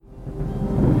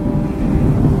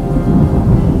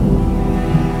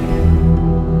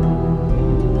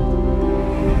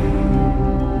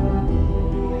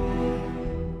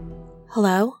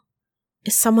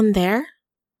Is someone there?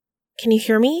 Can you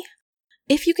hear me?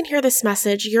 If you can hear this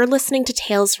message, you're listening to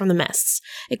Tales from the Mists,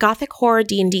 a gothic horror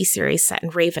D&D series set in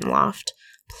Ravenloft.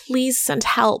 Please send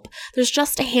help. There's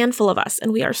just a handful of us,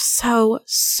 and we are so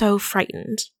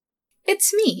frightened.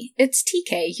 It's me. It's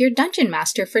TK, your dungeon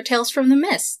master for Tales from the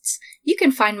Mists. You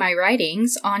can find my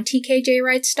writings on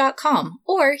tkjwrites.com,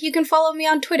 or you can follow me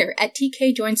on Twitter at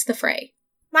tkjoinsthefray.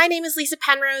 My name is Lisa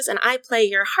Penrose, and I play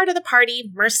your heart of the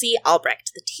party, Mercy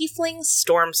Albrecht, the Tiefling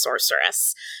Storm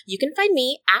Sorceress. You can find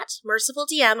me at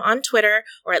MercifulDM on Twitter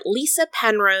or at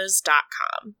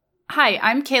lisapenrose.com. Hi,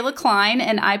 I'm Kayla Klein,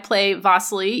 and I play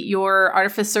Vasily, your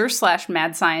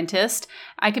artificer/mad scientist.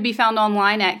 I could be found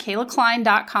online at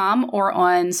kaylaklein.com or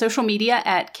on social media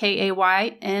at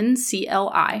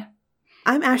KAYNCLI.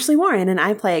 I'm Ashley Warren, and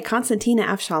I play Konstantina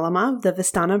Avshalomov, the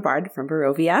Vistana Bard from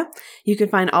Barovia. You can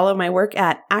find all of my work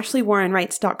at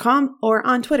ashleywarrenwrites.com or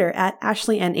on Twitter at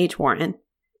AshleyNHWarren.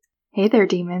 Hey there,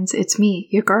 demons. It's me,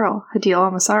 your girl, Hadil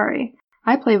Almasari.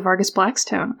 I play Vargas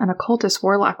Blackstone, an occultist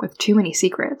warlock with too many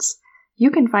secrets. You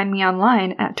can find me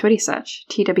online at Twittysuch,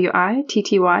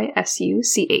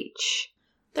 TWITTYSUCH.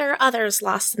 There are others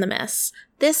lost in the mists.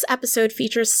 This episode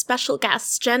features special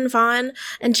guests Jen Vaughn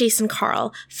and Jason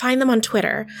Carl. Find them on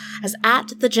Twitter as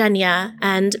 @thegenya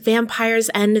and Vampires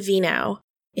End Vino,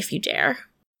 if you dare.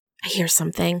 I hear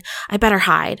something. I better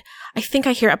hide. I think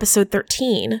I hear episode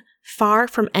 13, Far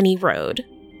From Any Road.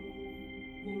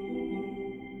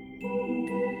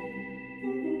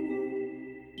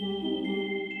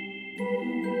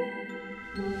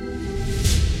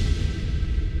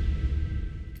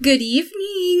 Good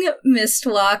evening,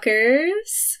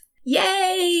 Mistwalkers.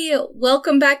 Yay!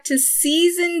 Welcome back to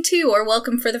Season 2, or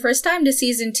welcome for the first time to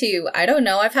Season 2. I don't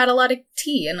know, I've had a lot of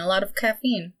tea and a lot of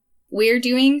caffeine. We're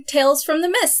doing Tales from the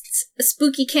Mists, a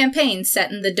spooky campaign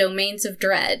set in the Domains of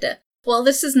Dread. Well,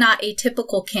 this is not a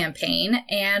typical campaign,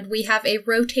 and we have a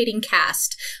rotating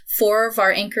cast. 4 of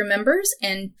our anchor members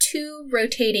and 2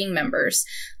 rotating members.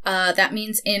 That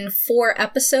means in 4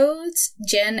 episodes,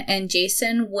 Jen and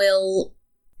Jason will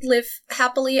live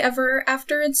happily ever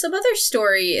after in some other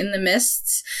story in the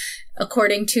mists,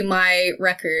 according to my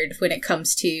record when it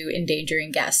comes to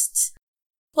endangering guests.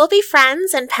 We'll be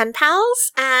friends and pen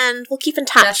pals, and we'll keep in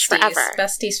touch forever.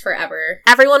 Besties forever.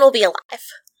 Everyone will be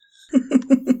alive.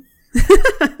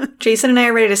 Jason and I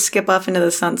are ready to skip off into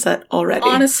the sunset already.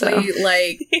 Honestly,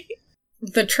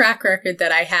 the track record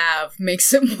that I have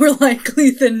makes it more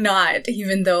likely than not,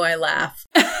 even though I laugh.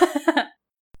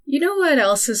 You know what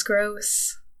else is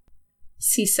gross?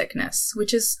 Seasickness,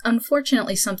 which is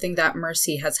unfortunately something that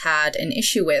Mercy has had an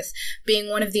issue with,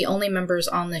 being one of the only members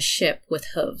on the ship with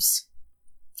hooves.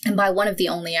 And by one of the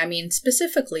only, I mean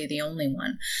specifically the only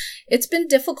one. It's been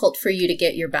difficult for you to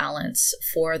get your balance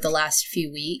for the last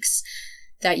few weeks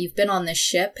that you've been on this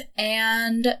ship,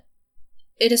 and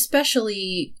it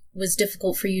especially was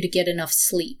difficult for you to get enough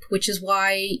sleep, which is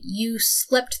why you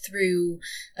slept through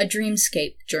a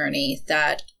dreamscape journey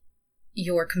that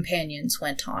your companions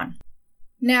went on.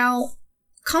 Now,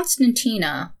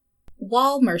 Konstantina,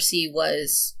 while Mercy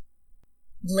was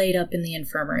laid up in the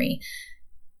infirmary,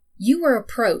 you were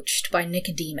approached by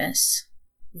Nicodemus,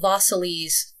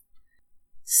 Vasily's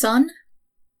son,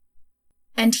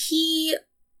 and he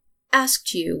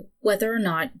asked you whether or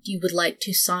not you would like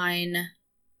to sign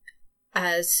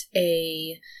as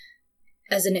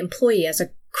an employee, as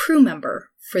a crew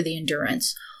member for the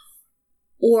Endurance,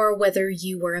 or whether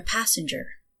you were a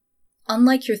passenger.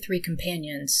 Unlike your 3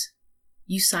 companions,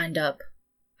 you signed up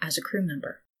as a crew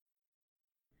member.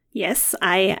 Yes,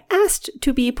 I asked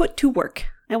to be put to work.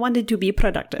 I wanted to be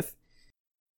productive.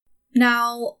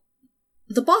 Now,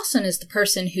 the bosun is the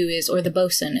person who is, or the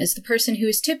bosun is the person who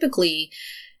is typically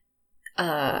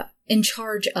in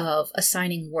charge of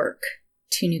assigning work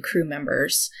to new crew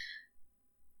members.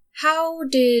 How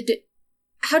did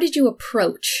you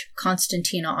approach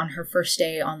Konstantina on her first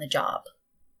day on the job,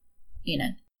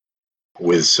 Enan?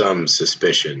 With some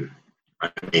suspicion. I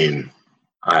mean,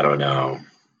 I don't know.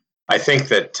 I think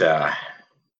that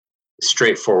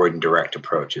straightforward and direct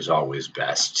approach is always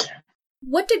best.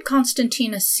 What did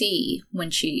Konstantina see when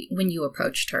you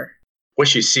approached her? What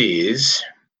she sees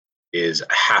is a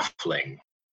halfling,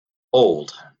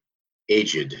 old,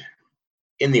 aged,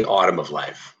 in the autumn of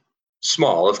life.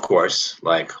 Small, of course,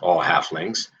 like all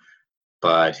halflings,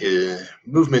 but his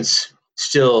movements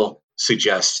still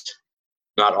suggest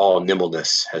not all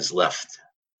nimbleness has left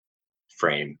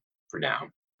frame for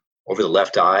now. Over the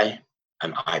left eye,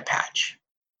 an eye patch.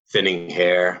 Thinning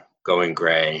hair, going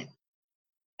gray.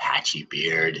 Patchy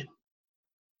beard.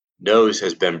 Nose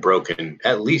has been broken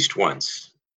at least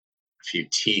once. A few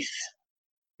teeth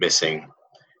missing.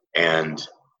 And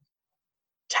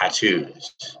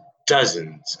tattoos,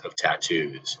 dozens of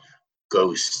tattoos,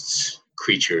 ghosts,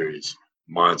 creatures,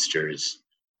 monsters,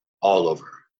 all over.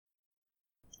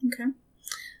 Okay.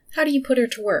 How do you put her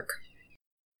to work?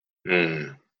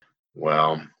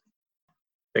 Well, I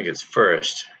think it's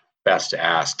first best to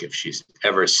ask if she's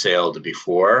ever sailed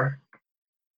before.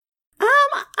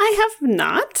 I have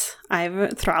not.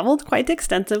 I've traveled quite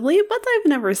extensively, but I've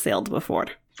never sailed before.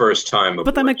 First time aboard.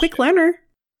 But I'm a quick learner.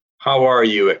 How are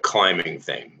you at climbing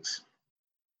things?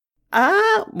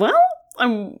 Well,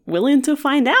 I'm willing to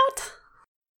find out.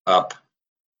 Up.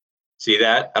 See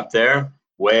that up there?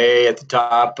 Way at the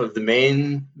top of the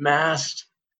main mast?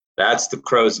 That's the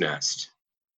crow's nest.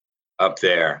 Up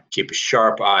there. Keep a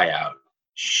sharp eye out.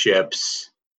 Ships,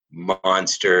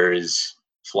 monsters,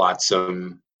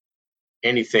 flotsam,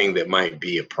 anything that might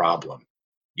be a problem.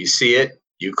 You see it,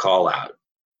 you call out.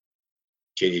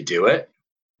 Can you do it?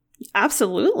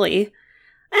 Absolutely.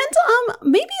 And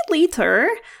maybe later,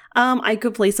 I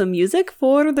could play some music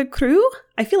for the crew.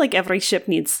 I feel like every ship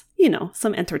needs,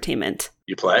 some entertainment.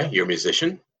 You play? You're a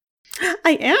musician?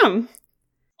 I am.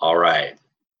 All right.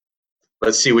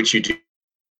 Let's see what you do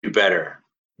better.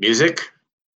 Music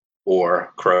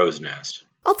or crow's nest?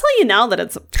 I'll tell you now that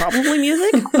it's probably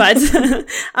music, but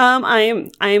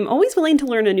I'm always willing to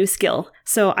learn a new skill.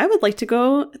 So I would like to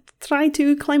go try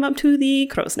to climb up to the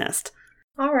crow's nest.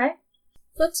 All right.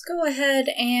 Let's go ahead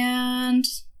and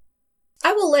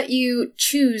I will let you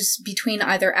choose between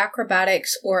either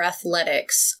acrobatics or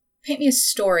athletics. Paint me a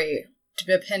story,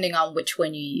 depending on which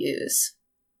one you use.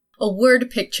 A word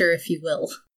picture, if you will.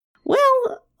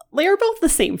 Well, they are both the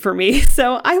same for me,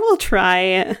 so I'll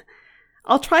try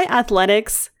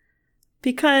athletics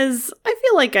because I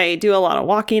feel like I do a lot of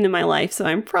walking in my life, so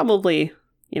I'm probably,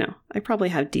 I probably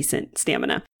have decent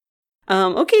stamina.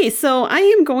 Okay, so I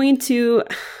am going to...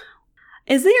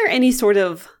 Is there any sort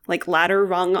of, ladder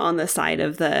rung on the side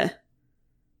of the,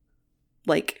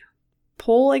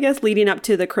 pole, I guess, leading up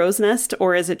to the crow's nest?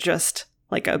 Or is it just,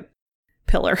 a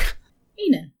pillar?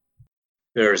 Enan.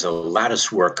 There's a lattice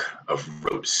work of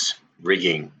ropes,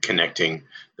 rigging, connecting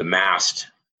the mast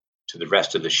to the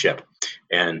rest of the ship.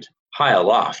 And high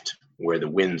aloft, where the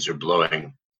winds are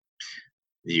blowing,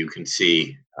 you can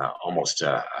see almost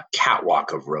a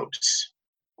catwalk of ropes.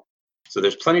 So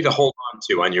there's plenty to hold on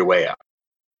to on your way up.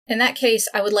 In that case,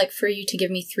 I would like for you to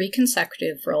give me 3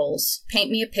 consecutive rolls. Paint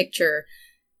me a picture.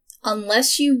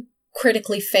 Unless you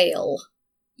critically fail,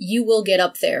 you will get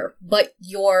up there, but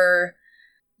your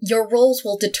rolls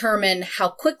will determine how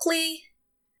quickly,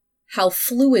 how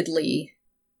fluidly,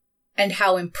 and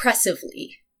how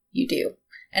impressively you do.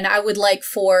 And I would like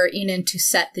for Enan to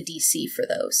set the DC for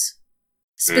those.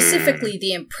 Specifically,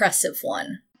 the impressive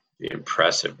one. The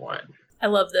impressive one. I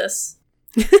love this.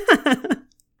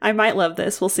 I might love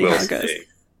this. We'll see how it goes.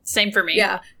 Same for me.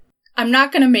 Yeah. I'm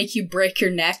not going to make you break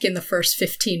your neck in the first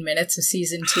 15 minutes of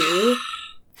season 2.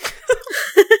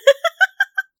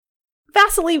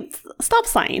 Vasily, stop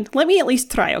sighing. Let me at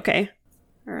least try, okay?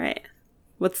 All right.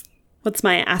 What's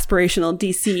my aspirational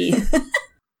DC?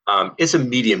 It's a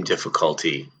medium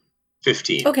difficulty,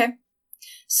 15. Okay.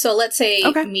 So let's say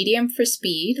Okay. medium for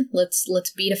speed. Let's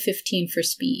beat a 15 for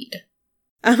speed.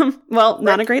 Well,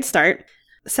 not a great start.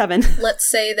 7. Let's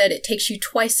say that it takes you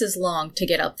twice as long to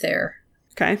get up there.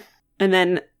 Okay. And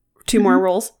then 2 more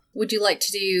rolls. Would you like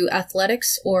to do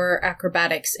athletics or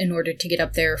acrobatics in order to get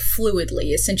up there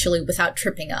fluidly, essentially without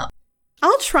tripping up?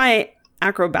 I'll try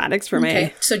acrobatics for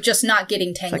my So just not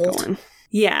getting second tangled. one.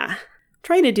 Yeah.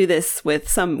 Try to do this with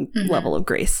some level of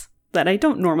grace that I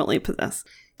don't normally possess.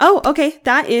 Oh, okay.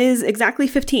 That is exactly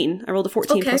 15. I rolled a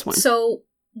 14 plus 1. So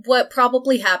what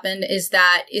probably happened is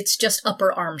that it's just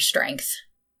upper arm strength.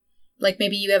 Like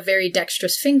maybe you have very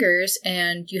dexterous fingers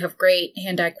and you have great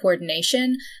hand-eye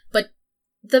coordination, but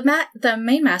the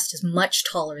main mast is much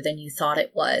taller than you thought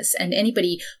it was, and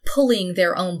anybody pulling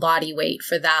their own body weight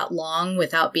for that long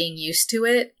without being used to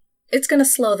it, it's going to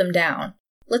slow them down.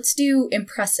 Let's do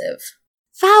impressive.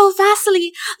 Wow,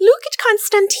 Vasily, look at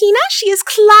Constantina. She is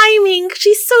climbing.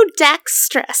 She's so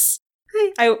dexterous.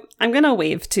 I'm gonna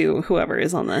wave to whoever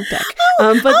is on the deck.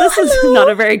 But this is not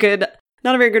a very good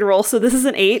roll. So this is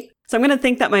an 8. So I'm gonna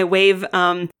think that my wave.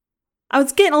 I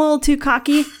was getting a little too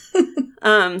cocky.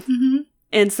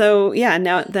 And so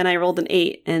then I rolled an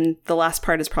 8, and the last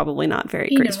part is probably not very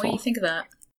Enan, graceful. what do you think of that?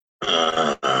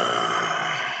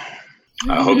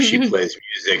 I hope she plays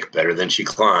music better than she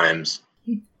climbs.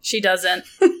 She doesn't.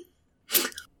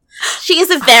 She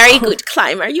is a very good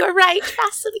climber. You're right,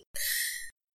 Vasily.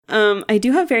 I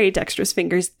do have very dexterous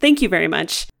fingers. Thank you very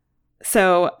much.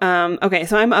 So, okay,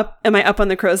 so I'm up. Am I up on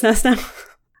the crow's nest now?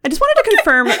 I just wanted to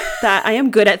confirm that I am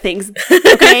good at things.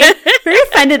 Okay? Very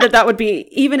offended that would be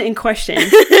even in question.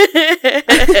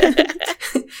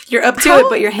 You're up to it,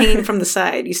 but you're hanging from the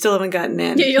side. You still haven't gotten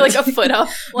in. Yeah, you're like a foot up.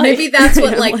 Maybe that's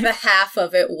what the half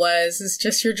of it was, is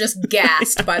just you're just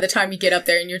gassed by the time you get up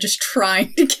there and you're just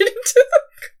trying to get into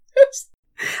the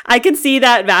I can see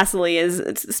that Vasily is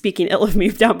speaking ill of me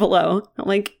down below. I'm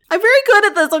like, I'm very good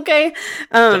at this, okay? It's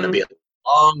going to be a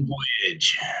long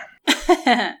voyage.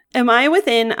 Am I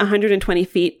within 120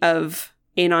 feet of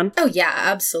Anon? Oh, yeah,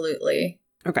 absolutely.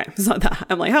 Okay, so that,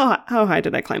 I'm like, how high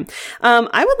did I climb?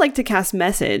 I would like to cast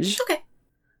message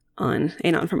on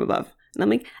Anon from above. And I'm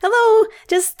like, hello,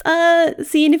 just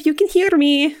seeing if you can hear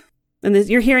me. And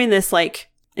you're hearing this like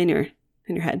in your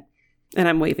head. And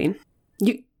I'm waving.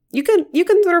 You can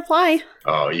reply.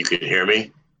 Oh, you can hear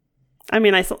me? I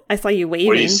mean, I saw you waving.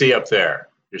 What do you see up there?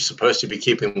 You're supposed to be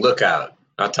keeping lookout,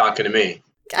 not talking to me.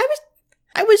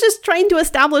 I was just trying to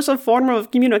establish a form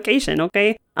of communication,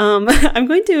 okay? I'm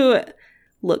going to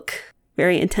look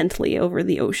very intently over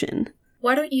the ocean.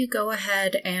 Why don't you go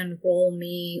ahead and roll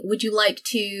me? Would you like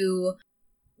to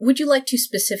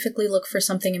specifically look for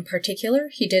something in particular?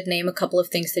 He did name a couple of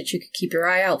things that you could keep your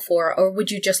eye out for, or would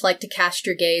you just like to cast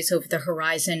your gaze over the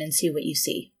horizon and see what you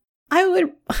see?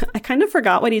 I kind of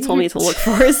forgot what he told me to look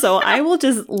for, so I will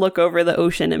just look over the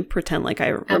ocean and pretend like I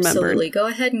remembered. Absolutely. Go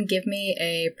ahead and give me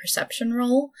a perception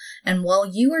roll, and while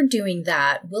you are doing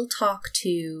that, we'll talk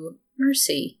to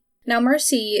Mercy. Now,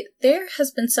 Mercy, there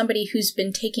has been somebody who's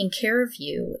been taking care of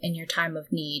you in your time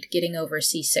of need, getting over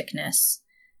seasickness.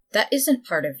 That isn't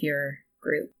part of your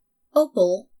group.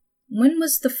 Opal, when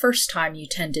was the first time you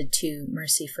tended to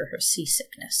Mercy for her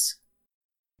seasickness?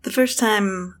 The first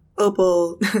time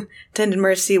Opal tended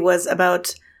Mercy was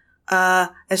about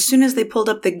as soon as they pulled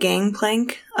up the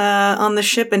gangplank on the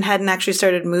ship and hadn't actually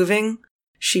started moving.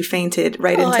 She fainted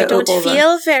right into I don't Opal.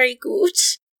 feel very good.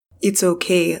 It's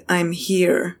okay, I'm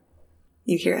here.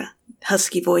 You hear a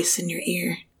husky voice in your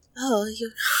ear. Oh,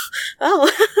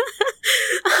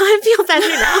 I feel better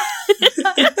now.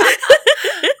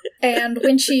 And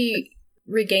when she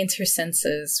regains her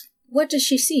senses, what does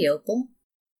she see, Opal?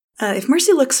 If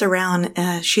Mercy looks around,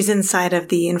 she's inside of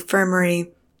the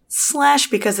infirmary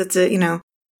 / because it's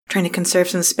trying to conserve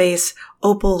some space,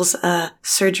 Opal's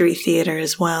surgery theater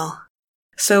as well.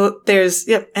 So there's,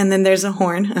 and then there's a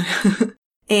horn.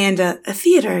 And a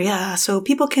theater, yeah, so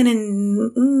people can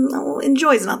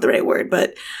enjoy is not the right word,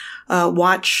 but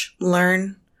watch,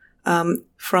 learn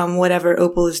from whatever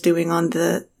Opal is doing on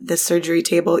the surgery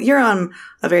table. You're on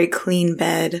a very clean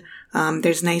bed.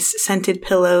 There's nice scented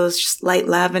pillows, just light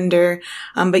lavender.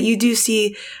 But you do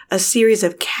see a series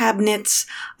of cabinets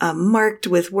marked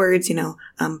with words,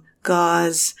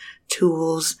 gauze,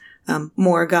 tools,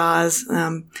 more gauze,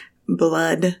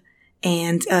 blood.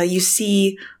 And you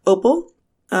see Opal,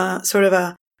 sort of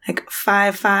a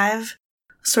 5'5",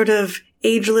 sort of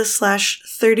ageless /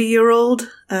 30-year-old,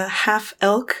 half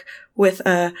elk with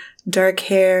dark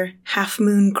hair, half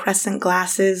moon crescent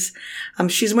glasses.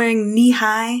 She's wearing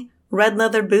knee-high red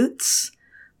leather boots,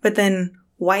 but then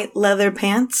white leather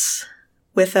pants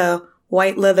with a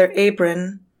white leather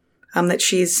apron that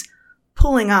she's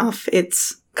pulling off.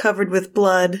 It's covered with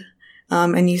blood,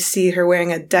 and you see her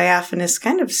wearing a diaphanous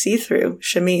kind of see-through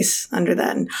chemise under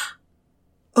that. And,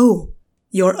 oh,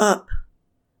 you're up.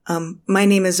 My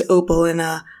name is Opal, and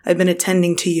I've been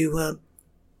attending to you.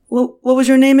 What was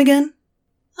your name again?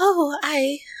 Oh,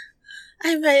 my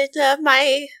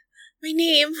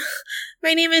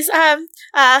name is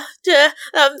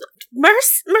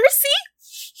Mercy.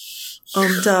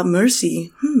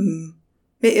 Mercy.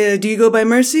 Do you go by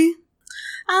Mercy?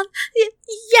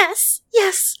 Yes.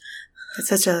 That's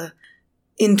such a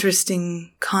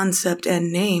interesting concept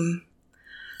and name.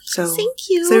 So, thank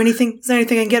you. Is there anything I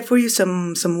can get for you?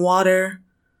 Some water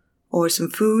or some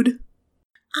food?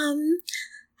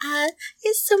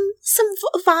 Is some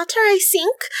water, I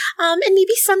think, and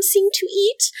maybe something to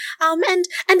eat.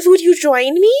 And would you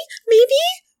join me, maybe?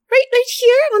 Right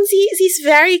here on these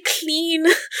very clean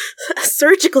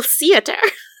surgical theater.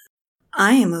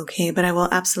 I am okay, but I will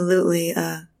absolutely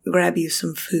grab you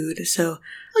some food. So,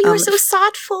 oh, you're so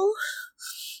thoughtful.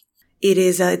 It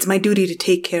is. It's my duty to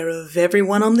take care of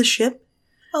everyone on the ship.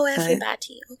 Oh,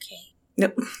 everybody. Okay.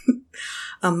 Nope.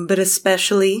 But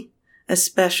especially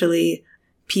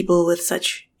people with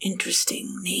such interesting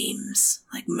names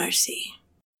like Mercy.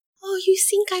 Oh, you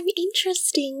think I'm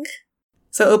interesting?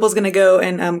 So Opal's gonna go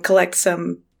and collect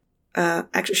some.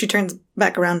 Actually, she turns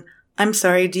back around. I'm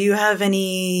sorry. Do you have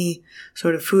any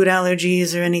sort of food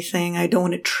allergies or anything? I don't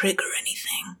want to trigger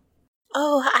anything.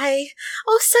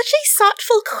 Such a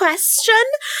thoughtful question.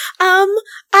 No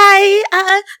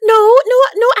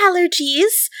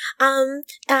allergies.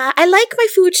 I like my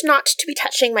food not to be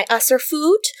touching my other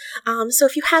food. So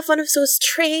if you have one of those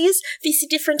trays with the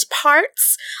different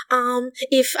parts,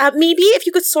 if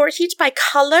you could sort it by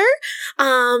color,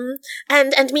 and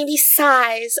maybe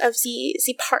size of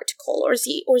the particle or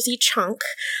the chunk,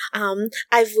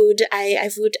 I would,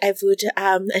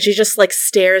 and she just like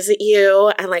stares at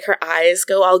you, and like her eyes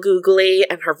go all googly,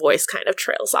 and her voice kind of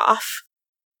trails off.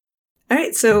 All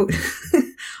right, so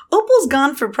Opal's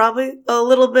gone for probably a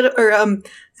little bit, or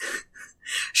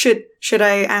should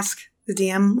I ask the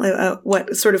DM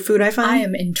what sort of food I find? I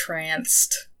am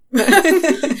entranced. I'm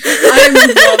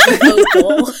in love with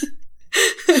Opal.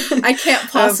 I can't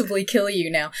possibly kill you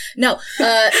now. No,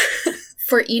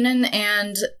 for Enon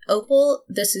and Opal,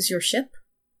 this is your ship.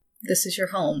 This is your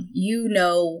home. You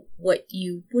know what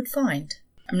you would find.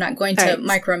 I'm not going to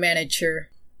micromanage your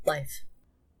life.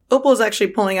 Opal's actually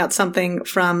pulling out something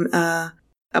from a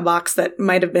box that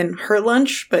might have been her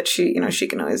lunch, but she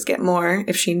can always get more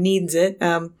if she needs it.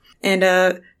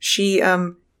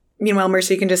 Meanwhile,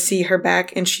 Mercy can just see her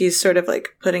back, and she's sort of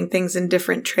like putting things in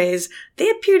different trays. They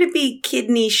appear to be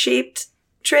kidney-shaped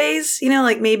trays,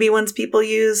 like maybe ones people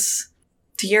use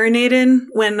to urinate in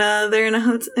when they're in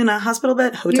a hospital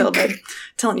bed, hotel bed.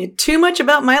 Telling you too much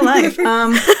about my life.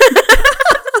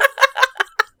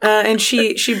 And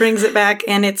she brings it back,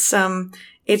 and it's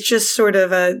just sort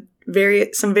of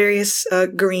some various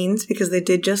greens, because they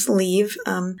did just leave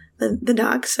the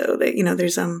dock, so that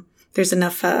there's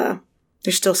enough.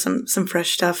 There's still some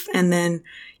fresh stuff, and then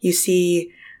you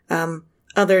see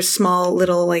other small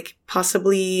little, like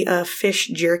possibly fish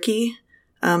jerky.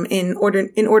 In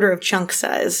order of chunk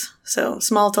size, so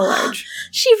small to large.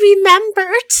 She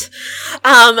remembered.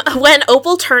 When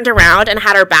Opal turned around and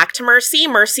had her back to Mercy,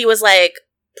 Mercy was like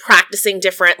practicing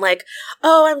different, like,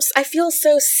 I feel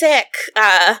so sick,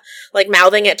 like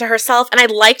mouthing it to herself. And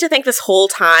I'd like to think this whole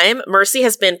time Mercy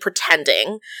has been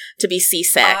pretending to be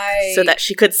seasick so that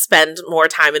she could spend more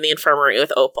time in the infirmary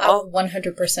with Opal. I'll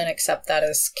 100% accept that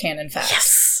as canon fact.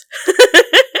 Yes.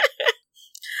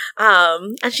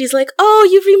 And she's like, "Oh,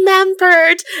 you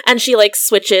remembered," and she like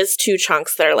switches two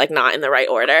chunks that are like not in the right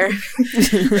order.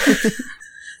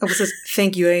 Opal says,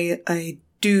 "Thank you. I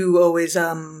do always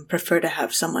prefer to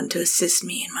have someone to assist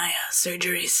me in my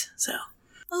surgeries." So,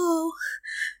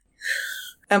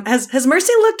 has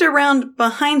Mercy looked around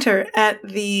behind her at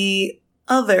the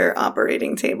other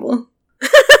operating table?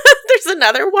 There's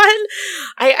another one.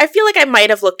 I feel like I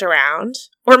might have looked around,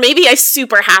 or maybe I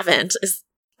super haven't.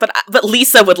 But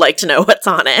Lisa would like to know what's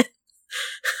on it.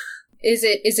 Is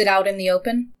it out in the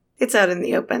open? It's out in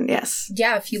the open, yes.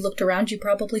 Yeah, if you looked around, you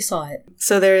probably saw it.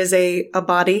 So there is a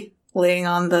body laying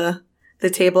on the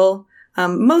table,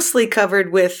 mostly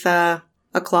covered with a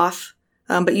cloth,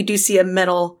 but you do see a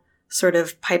metal sort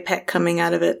of pipette coming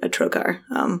out of it, a trocar.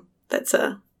 That's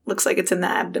looks like it's in the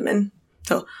abdomen.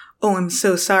 So, I'm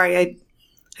so sorry.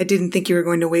 I didn't think you were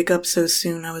going to wake up so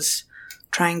soon. I was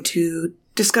trying to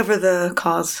discover the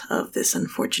cause of this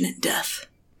unfortunate death.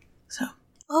 So.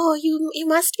 Oh, you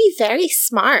must be very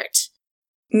smart.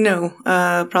 No,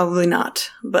 probably not.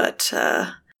 But,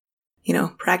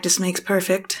 practice makes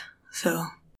perfect, so.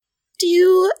 Do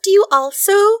you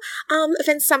also,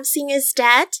 when something is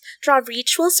dead, draw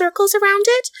ritual circles around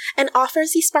it and offer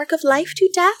the spark of life to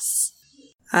death?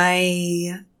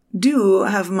 I do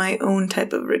have my own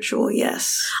type of ritual,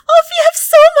 yes. Oh, we have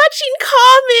so much in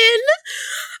common!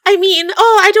 I mean,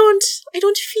 I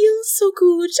don't feel so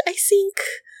good. I think,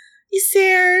 is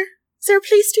there a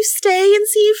place to stay in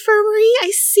the infirmary?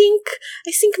 I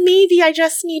think maybe I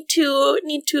just need to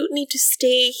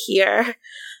stay here.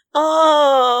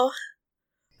 I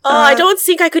don't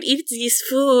think I could eat this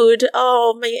food.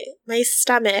 Oh, my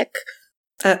stomach.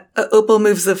 Opal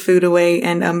moves the food away,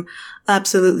 and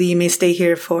absolutely you may stay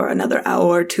here for another hour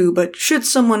or two, but should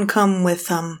someone come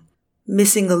with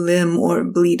missing a limb or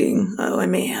bleeding, I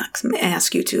may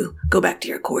ask you to go back to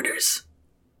your quarters.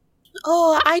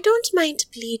 Oh, I don't mind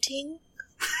bleeding.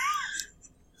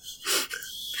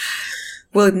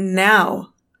 Well,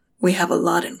 now we have a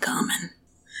lot in common.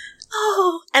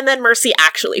 Oh, and then Mercy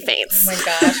actually faints. Oh my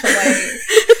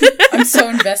gosh, I'm so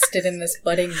invested in this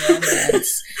budding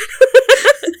romance.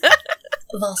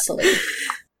 Vasily,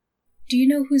 do you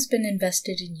know who's been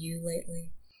invested in you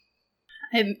lately?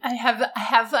 I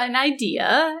have an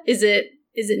idea. Is it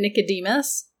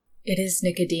Nicodemus? It is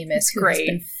Nicodemus, who Great. has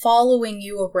been following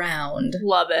you around.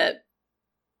 Love it.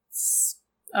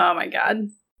 Oh my god.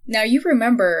 Now, you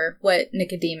remember what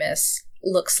Nicodemus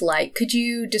looks like. Could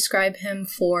you describe him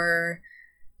for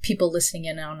people listening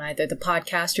in on either the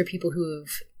podcast or people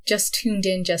who've just tuned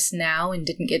in just now and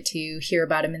didn't get to hear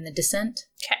about him in the Descent.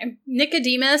 Okay.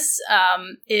 Nicodemus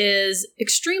is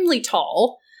extremely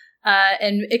tall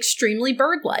and extremely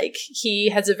bird-like. He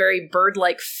has a very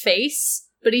bird-like face,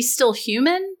 but he's still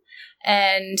human.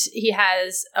 And he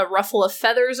has a ruffle of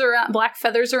black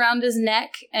feathers around his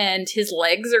neck, and his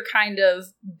legs are kind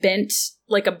of bent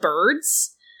like a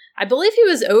bird's. I believe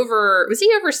was he over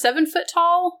 7 foot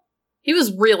tall? He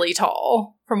was really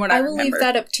tall, from what I remember. I will leave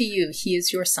that up to you. He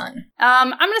is your son.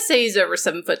 I'm going to say he's over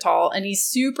 7 foot tall, and he's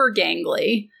super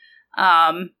gangly,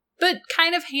 but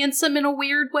kind of handsome in a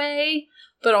weird way,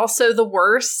 but also the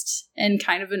worst and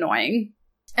kind of annoying.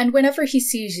 And whenever he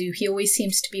sees you, he always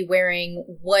seems to be wearing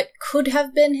what could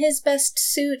have been his best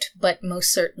suit, but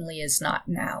most certainly is not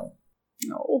now.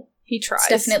 No, he tries.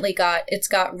 It's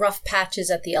got rough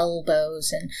patches at the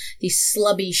elbows and these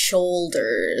slubby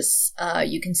shoulders.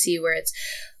 You can see where it's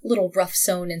a little rough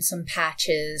sewn in some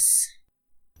patches.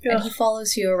 Ugh. And he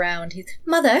follows you around. He's,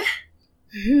 Mother?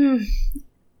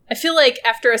 I feel like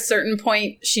after a certain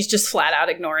point, she's just flat out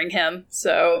ignoring him.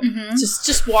 So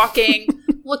just walking,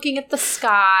 looking at the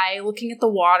sky, looking at the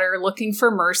water, looking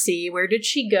for Mercy. Where did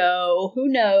she go? Who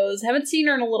knows? Haven't seen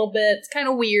her in a little bit. It's kind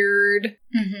of weird.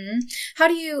 Mm-hmm. How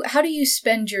do you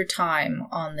spend your time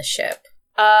on the ship?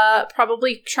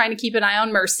 Probably trying to keep an eye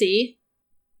on Mercy.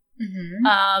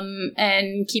 Mm-hmm.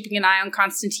 And keeping an eye on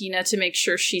Constantina to make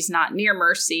sure she's not near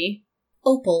Mercy.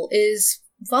 Opal, is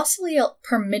Vasily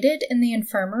permitted in the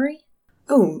infirmary?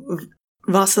 Oh,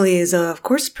 Vasily is of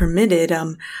course permitted,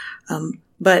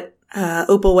 but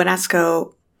Opal would ask her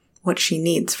what she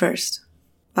needs first.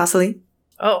 Vasily?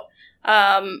 Oh,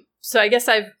 so I guess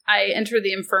I enter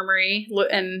the infirmary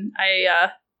and I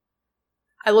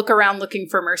look around looking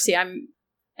for Mercy.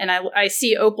 I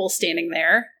see Opal standing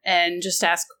there and just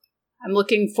ask, I'm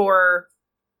looking for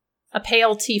a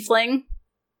pale tiefling.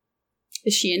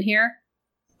 Is she in here?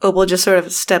 Opal just sort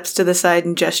of steps to the side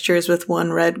and gestures with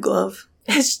one red glove.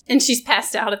 And she's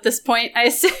passed out at this point, I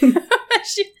assume.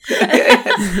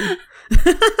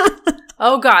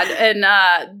 Oh, God. And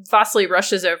Vasily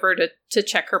rushes over to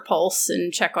check her pulse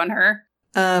and check on her.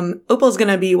 Opal's going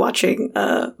to be watching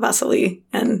Vasily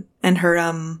and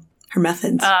her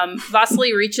methods.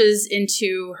 Vasily reaches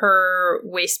into her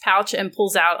waist pouch and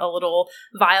pulls out a little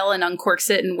vial and uncorks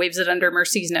it and waves it under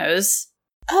Mercy's nose.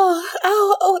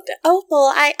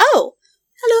 Opal, hello,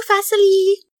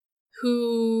 Vasily.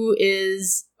 Who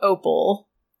is Opal?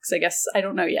 Because I guess I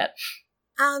don't know yet.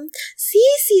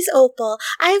 Cece's Opal.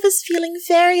 I was feeling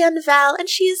very unwell, and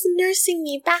she is nursing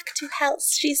me back to health.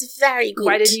 She's very good.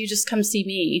 Why didn't you just come see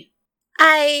me?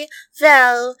 I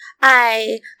fainted.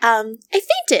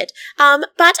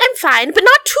 But I'm fine, but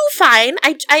not too fine.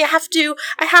 I have to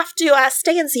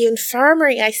stay in the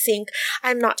infirmary, I think.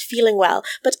 I'm not feeling well,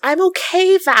 but I'm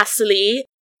okay, Vasily.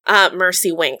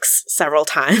 Mercy winks several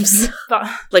times.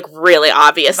 Like, really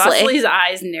obviously. Vasily's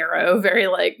eyes narrow, very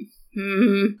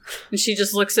And she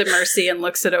just looks at Mercy and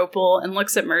looks at Opal and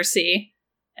looks at Mercy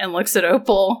and looks at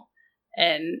Opal.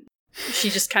 And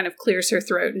she just kind of clears her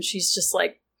throat and she's just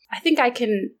like, I think I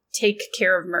can take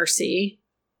care of Mercy.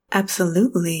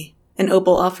 Absolutely. And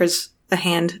Opal offers a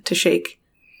hand to shake.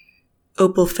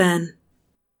 Opal Fen.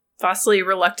 Vasily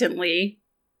reluctantly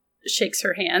shakes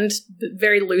her hand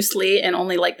very loosely and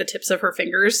only the tips of her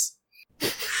fingers.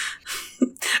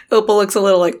 Opal looks a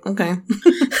little like, okay.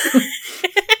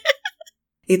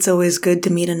 It's always good to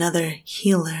meet another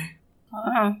healer.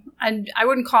 I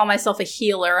wouldn't call myself a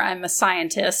healer. I'm a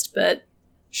scientist, but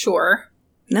sure.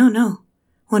 No.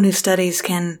 One who studies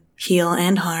can heal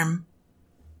and harm.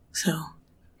 So,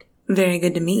 very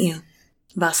good to meet you,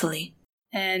 Vasily.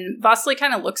 And Vasily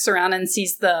kind of looks around and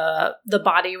sees the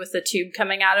body with the tube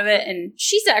coming out of it, and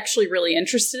she's actually really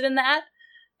interested in that.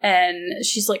 And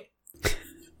she's like,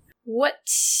 what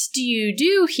do you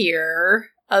do here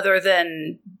other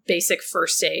than basic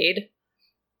first aid?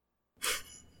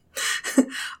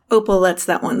 Opal lets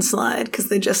that one slide because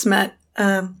they just met,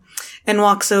 and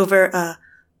walks over,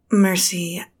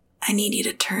 Mercy, I need you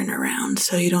to turn around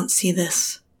so you don't see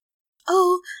this.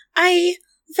 Oh, okay,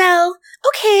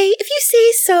 if you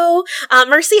say so.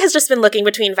 Mercy has just been looking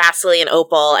between Vasily and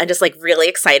Opal and just really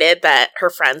excited that her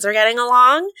friends are getting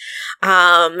along.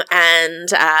 And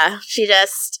she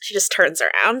just turns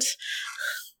around.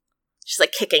 She's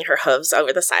kicking her hooves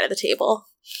over the side of the table.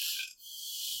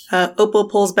 Opal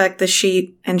pulls back the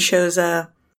sheet and shows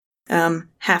a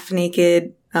half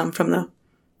naked, from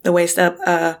the waist up,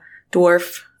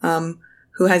 dwarf,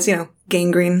 who has,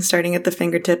 gangrene starting at the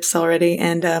fingertips already.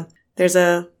 And there's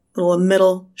a little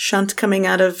middle shunt coming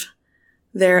out of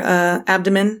their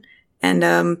abdomen. And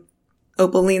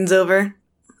Opal leans over.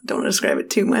 Don't want to describe it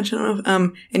too much. I don't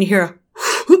know. And you hear a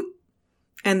whoop,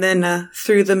 and then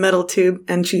through the metal tube,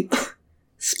 and she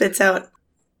spits out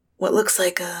what looks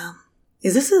like a.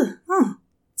 Is this a? Oh,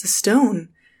 it's a stone.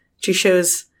 She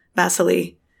shows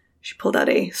Vasily. She pulled out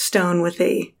a stone with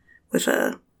a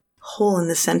hole in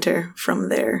the center from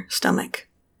their stomach.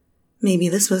 Maybe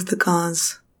this was the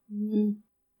cause. Mm-hmm.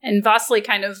 And Vasily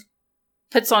kind of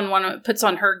puts on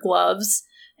her gloves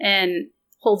and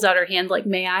holds out her hand like,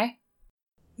 "May I?"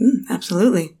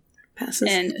 Absolutely. Passes.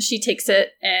 And she takes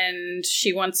it and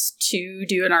she wants to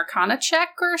do an Arcana check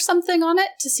or something on it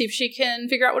to see if she can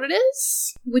figure out what it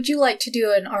is. Would you like to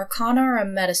do an Arcana or a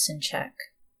medicine check?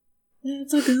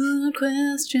 That's a good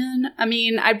question. I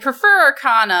mean, I'd prefer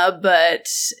Arcana, but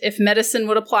if medicine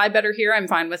would apply better here, I'm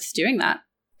fine with doing that.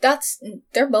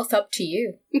 They're both up to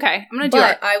you. Okay, I'm gonna do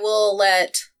But it. I will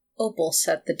let Opal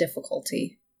set the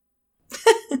difficulty.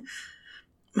 I'm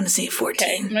gonna say 14.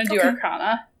 Okay, I'm gonna do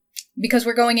Arcana. Because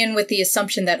we're going in with the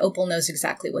assumption that Opal knows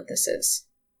exactly what this is.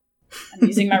 I'm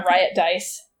using my riot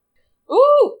dice.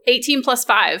 Ooh! 18 plus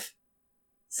 5.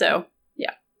 So,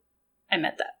 yeah. I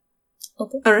met that.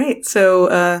 Opal? All right,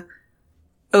 so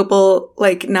Opal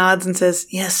nods and says,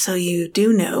 "Yes, so you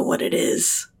do know what it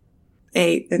is."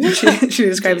 And she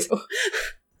describes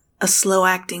a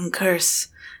slow-acting curse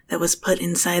that was put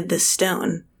inside this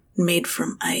stone, made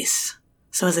from ice.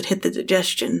 So as it hit the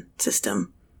digestion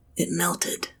system, it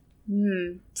melted.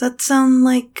 Does that sound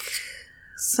like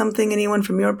something anyone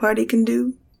from your party can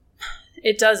do?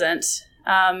 It doesn't.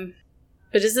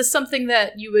 But is this something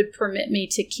that you would permit me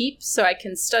to keep so I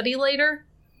can study later?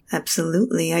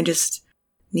 Absolutely. I just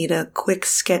need a quick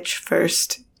sketch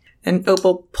first. And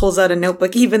Opal pulls out a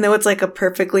notebook, even though it's like a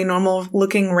perfectly normal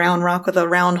looking round rock with a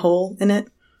round hole in it.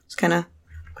 Just kind of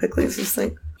quickly, it's just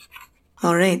like,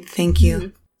 all right, thank you. Mm-hmm.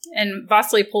 And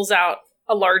Vasily pulls out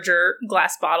a larger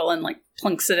glass bottle and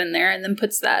plunks it in there and then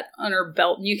puts that on her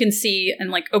belt. And you can see,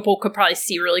 and Opal could probably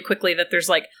see really quickly that there's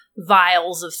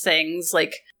vials of things.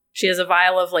 She has a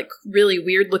vial of really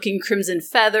weird looking crimson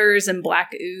feathers and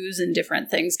black ooze and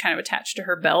different things kind of attached to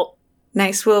her belt.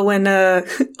 Nice. Well, when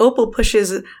Opal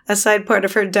pushes aside part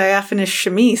of her diaphanous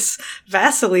chemise,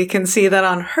 Vasily can see that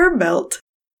on her belt,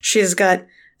 she's got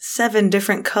 7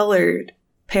 different colored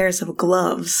pairs of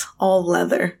gloves, all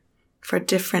leather, for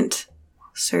different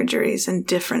surgeries and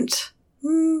different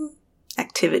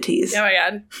activities. Oh my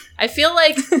god. I feel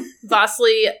like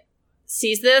Vasily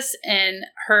sees this and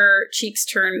her cheeks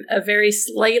turn a very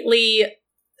slightly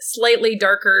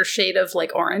darker shade of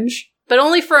orange. But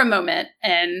only for a moment,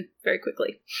 and very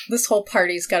quickly. This whole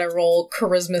party's got to roll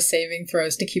charisma saving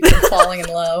throws to keep them falling in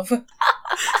love.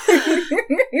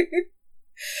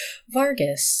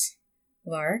 Vargas.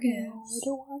 No, I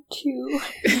don't want to.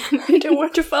 I don't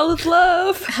want to fall in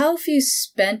love. How have you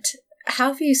spent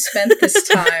this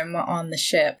time on the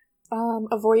ship?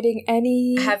 Avoiding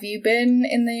any... Have you been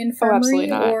in the infirmary? Oh, absolutely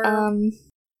not. Or...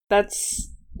 That's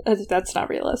not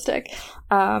realistic.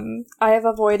 I have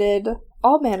avoided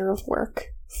all manner of work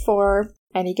for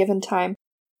any given time.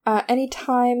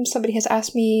 Anytime somebody has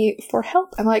asked me for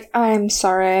help, I'm like, I'm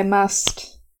sorry,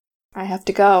 I have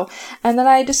to go. And then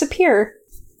I disappear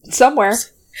somewhere.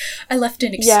 I left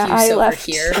an excuse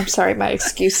here. I'm sorry, my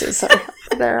excuses are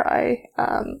there. I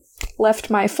left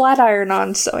my flat iron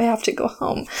on, so I have to go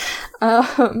home.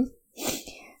 But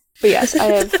yes,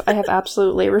 I have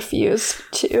absolutely refused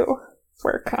to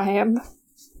work. I am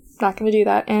not going to do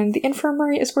that. And the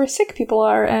infirmary is where sick people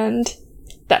are, and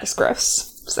that is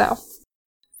gross. So.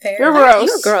 Fair. You're gross.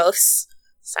 You're gross.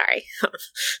 Sorry.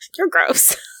 You're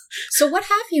gross. So what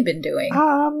have you been doing?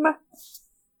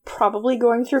 Probably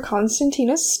going through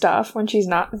Constantina's stuff when she's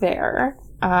not there.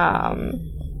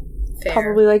 Fair.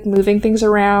 Probably moving things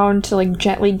around to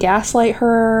gently gaslight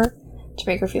her to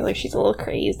make her feel like she's a little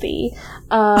crazy.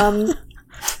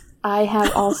 I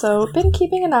have also been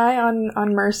keeping an eye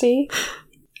on Mercy.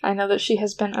 I know that she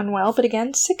has been unwell, but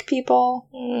again, sick people.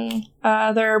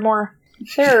 There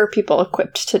are people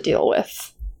equipped to deal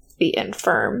with the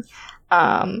infirm.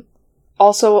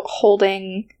 Also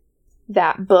holding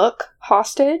that book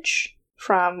hostage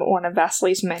from one of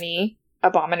Vasily's many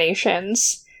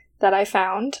abominations that I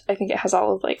found. I think it has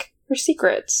all of her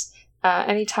secrets.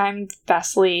 Anytime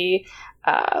Vasily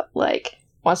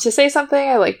wants to say something,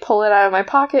 I pull it out of my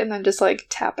pocket and then just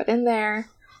tap it in there.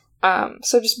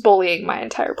 So just bullying my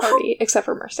entire party, except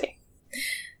for Mercy.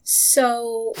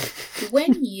 So,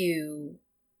 when you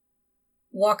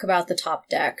walk about the top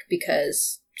deck,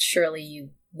 because surely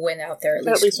you went out there at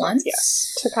least once?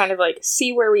 Yes. To kind of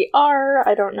see where we are.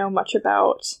 I don't know much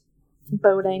about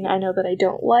boating. I know that I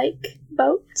don't like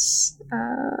boats.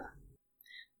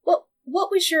 Well, what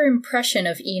was your impression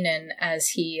of Enon as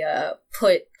he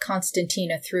put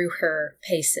Constantina through her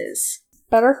paces?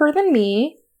 Better her than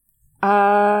me.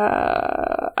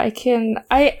 I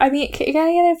mean, can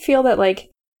I feel that, like,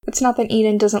 it's not that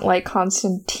Enon doesn't like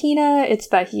Constantina, it's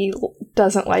that he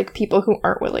doesn't like people who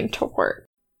aren't willing to work.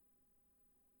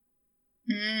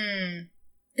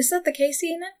 Is that the case,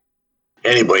 Enon?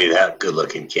 Anybody that good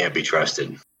looking can't be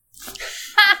trusted.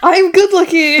 I'm good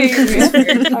looking!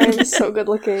 I'm so good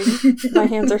looking. My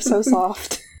hands are so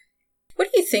soft. What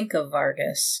do you think of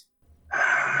Vargas?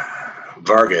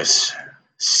 Vargas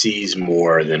sees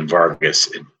more than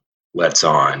Vargas lets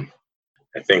on.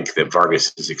 I think that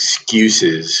Vargas's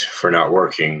excuses for not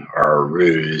working are a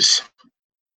ruse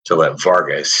to let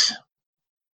Vargas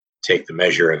take the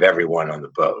measure of everyone on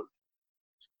the boat.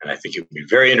 And I think it would be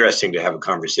very interesting to have a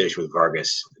conversation with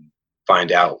Vargas and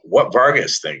find out what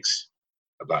Vargas thinks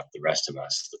about the rest of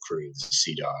us, the crew, the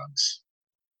sea dogs,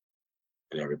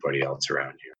 and everybody else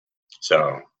around here.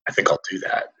 So I think I'll do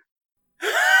that.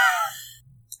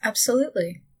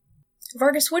 Absolutely.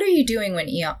 Vargas, what are you doing when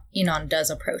Enon does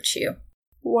approach you?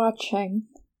 Watching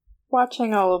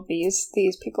all of these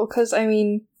people, because, I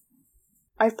mean,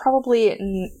 I've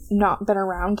probably not been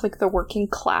around, like, the working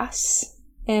class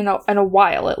in a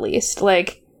while, at least.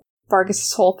 Like,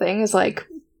 Vargas's whole thing is, like,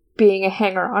 being a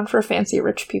hanger-on for fancy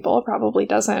rich people, probably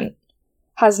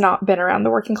has not been around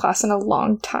the working class in a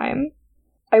long time.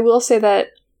 I will say that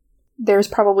there's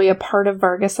probably a part of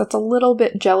Vargas that's a little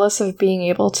bit jealous of being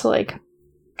able to, like,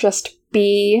 just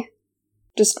be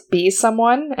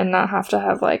someone and not have to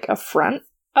have, like, a front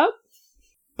up.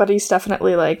 But he's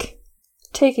definitely, like,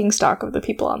 taking stock of the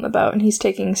people on the boat, and he's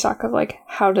taking stock of, like,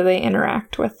 how do they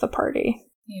interact with the party.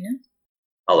 You know?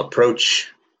 I'll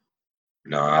approach,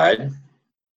 nod,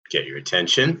 get your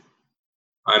attention.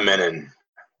 I'm Menon.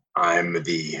 I'm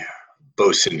the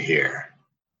bosun here.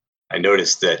 I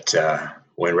noticed that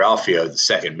when Ralphio, the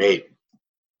second mate,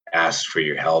 asked for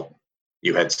your help,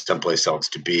 you had someplace else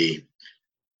to be.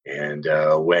 And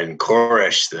when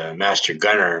Koresh, the master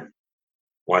gunner,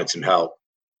 wanted some help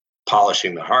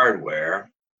polishing the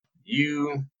hardware,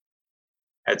 you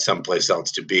had someplace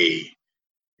else to be.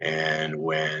 And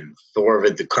when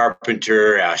Thorvid the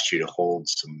carpenter asked you to hold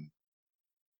some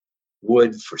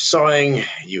wood for sawing,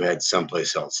 you had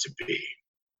someplace else to be.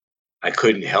 I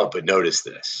couldn't help but notice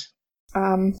this.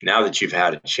 Now that you've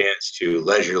had a chance to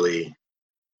leisurely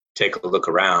take a look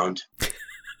around,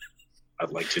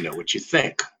 I'd like to know what you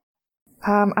think.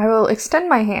 I will extend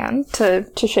my hand to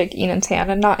shake Enon's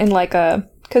hand, and not in like a...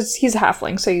 because he's a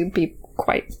halfling, so you'd be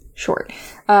quite short.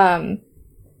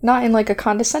 Not in like a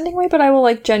condescending way, but I will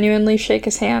like genuinely shake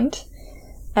his hand.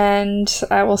 And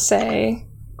I will say...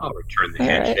 I'll return the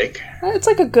handshake. Right. It's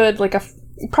like a good,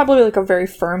 probably like a very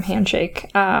firm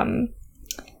handshake.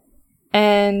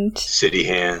 And... City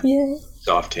hand. Yeah.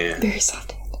 Soft hand. Very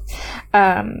soft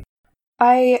hand.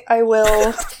 I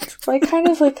will, like, kind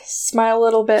of, like, smile a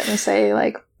little bit and say,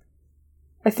 like,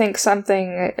 I think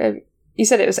something... you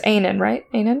said it was Anon, right?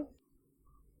 Anon?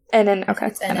 Anon, okay.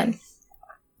 It's Anon.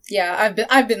 Yeah,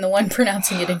 I've been the one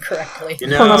pronouncing it incorrectly. You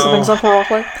know... Pronouncing things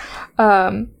incorrectly.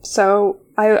 So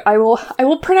I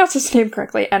will pronounce his name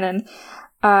correctly, Anon.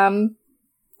 And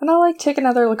I'll, like, take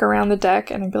another look around the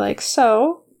deck and be like,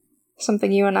 so,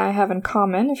 something you and I have in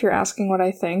common, if you're asking what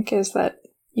I think, is that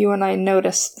you and I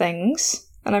notice things,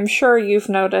 and I'm sure you've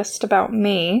noticed about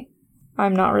me.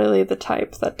 I'm not really the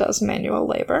type that does manual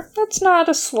labor. That's not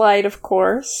a slight, of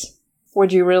course.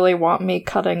 Would you really want me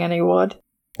cutting any wood?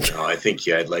 No, I think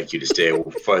I'd like you to stay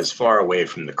as far away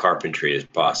from the carpentry as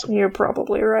possible. You're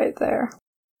probably right there.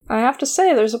 I have to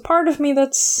say, there's a part of me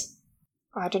that's...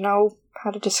 I don't know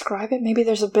how to describe it. Maybe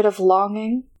there's a bit of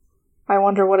longing. I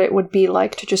wonder what it would be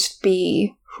like to just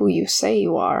be who you say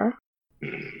you are.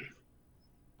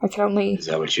 I can only... Is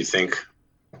that what you think?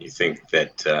 You think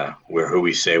that we're who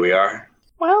we say we are?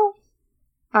 Well,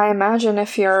 I imagine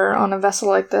if you're on a vessel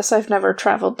like this, I've never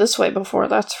traveled this way before,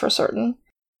 that's for certain.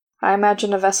 I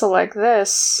imagine a vessel like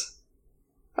this,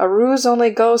 a ruse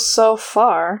only goes so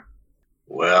far.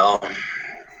 Well,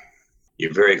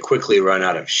 you very quickly run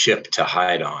out of ship to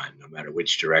hide on, no matter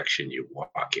which direction you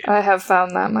walk in. I have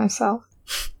found that myself.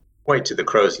 Point to the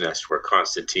crow's nest where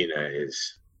Constantina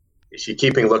is. Is she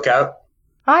keeping lookout?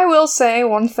 I will say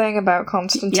one thing about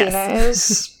Constantina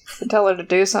is, if you tell her to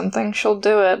do something, she'll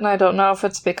do it, and I don't know if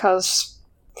it's because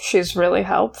she's really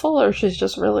helpful or she's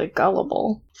just really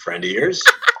gullible. Friend of yours?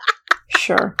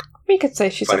 Sure. We could say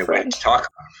she's Funny a friend. way to talk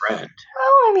about a friend.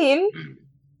 Well, I mean,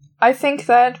 I think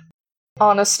that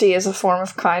honesty is a form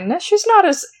of kindness.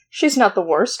 She's not the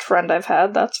worst friend I've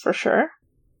had, that's for sure.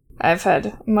 I've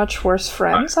had much worse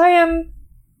friends.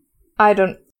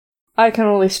 I can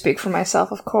only speak for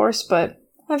myself, of course, but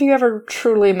have you ever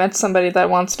truly met somebody that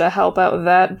wants to help out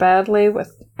that badly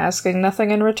with asking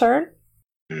nothing in return?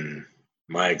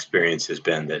 My experience has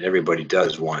been that everybody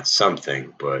does want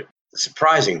something, but the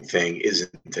surprising thing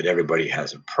isn't that everybody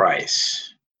has a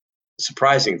price. The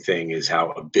surprising thing is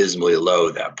how abysmally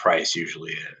low that price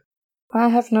usually is. I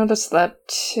have noticed that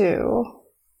too.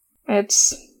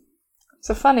 It's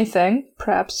a funny thing.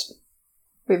 Perhaps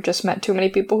we've just met too many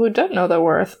people who don't know their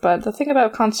worth, but the thing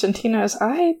about Constantina is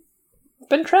I've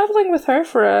been traveling with her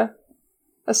for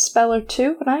a spell or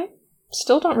two, and I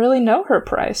still don't really know her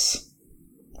price.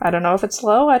 I don't know if it's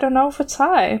low, I don't know if it's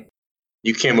high.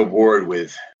 You came aboard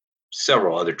with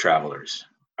several other travelers.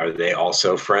 Are they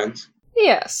also friends?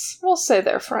 Yes, we'll say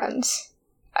they're friends.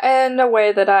 In a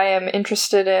way that I am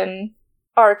interested in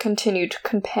our continued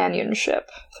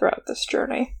companionship throughout this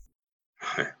journey.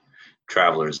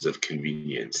 Travelers of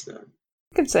convenience, then.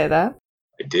 You could say that.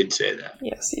 I did say that.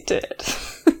 Yes, you did.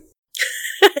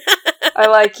 I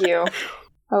like you.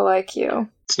 I like you.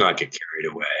 Let's not get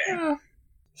carried away.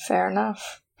 Fair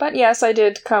enough. But yes, I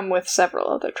did come with several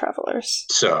other travelers.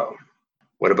 So,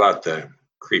 what about the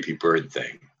creepy bird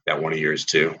thing? That one of yours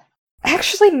too?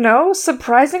 Actually, no,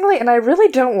 surprisingly, and I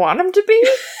really don't want him to be,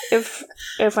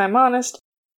 if I'm honest.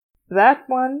 That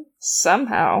one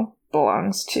somehow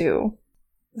belongs to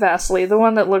Vasily, the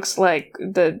one that looks like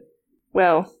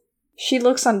she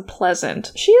looks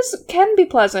unpleasant. She can be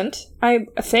pleasant, I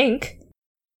think,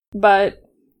 but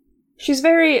she's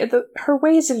her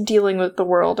ways of dealing with the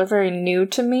world are very new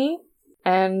to me,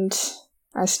 and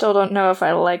I still don't know if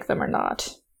I like them or not.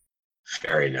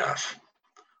 Fair enough.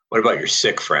 What about your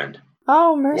sick friend?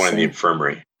 Oh, Mercy. One in the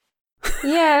infirmary.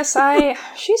 Yes,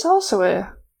 she's also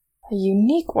a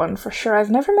unique one for sure.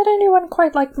 I've never met anyone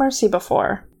quite like Mercy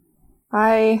before.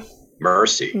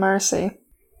 Mercy.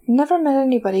 Never met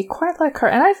anybody quite like her.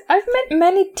 And I've met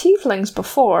many tieflings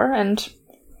before, and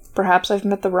perhaps I've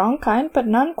met the wrong kind, but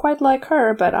none quite like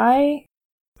her. But I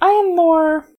am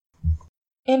more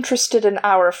interested in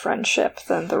our friendship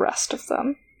than the rest of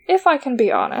them, if I can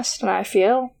be honest, and I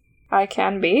feel I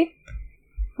can be.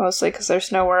 Mostly because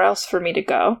there's nowhere else for me to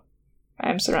go. I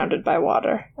am surrounded by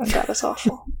water, and that is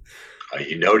awful. Oh,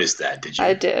 you noticed that, did you?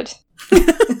 I did.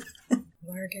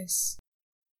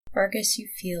 Vargas, you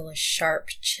feel a sharp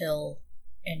chill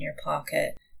in your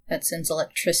pocket that sends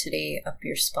electricity up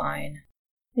your spine.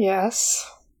 Yes.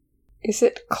 Is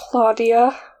it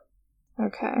Claudia?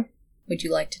 Okay. Would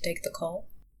you like to take the call?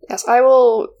 Yes, I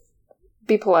will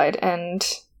be polite and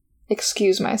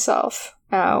excuse myself.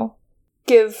 I'll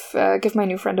give my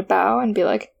new friend a bow and be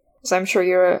like, as I'm sure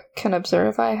you can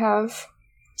observe, I have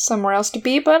somewhere else to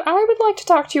be, but I would like to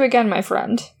talk to you again, my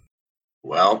friend.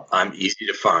 Well, I'm easy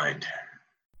to find.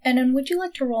 And then would you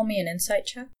like to roll me an insight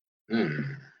check?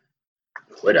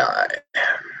 Would I?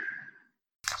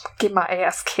 Get my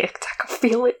ass kicked. I can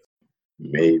feel it.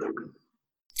 Maybe.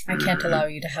 I can't allow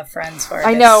you to have friends, Vargas.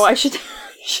 I know, I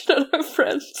shouldn't have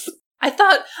friends. I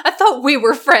thought we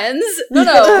were friends.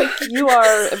 No, you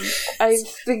are. I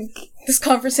think this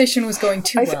conversation was going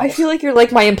too well. I feel like you're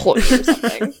like my employee or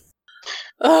something.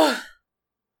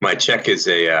 My check is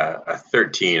a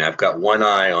 13. I've got one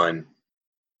eye on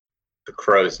the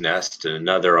crow's nest and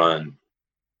another on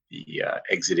the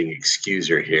exiting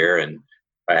excuser here, and if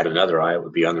I had another eye, it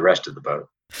would be on the rest of the boat.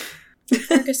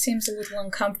 Vargas seems a little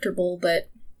uncomfortable, but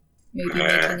maybe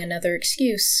making another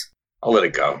excuse. I'll let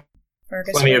it go.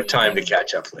 Vargas, plenty of time to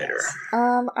catch up later.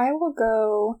 I will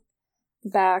go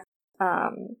back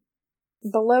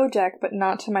below deck, but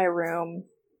not to my room.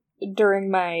 During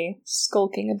my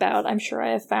skulking about, I'm sure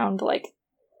I have found,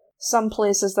 some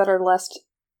places that are less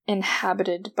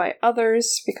inhabited by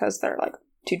others because they're,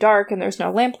 too dark and there's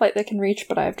no lamplight they can reach,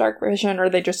 but I have dark vision, or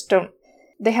they just don't...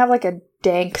 They have, a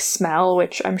dank smell,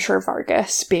 which I'm sure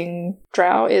Vargas, being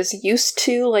drow, is used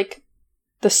to,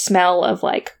 the smell of,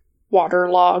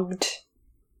 waterlogged,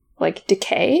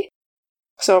 decay.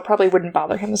 So it probably wouldn't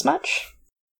bother him as much.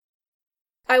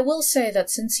 I will say that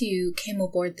since you came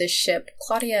aboard this ship,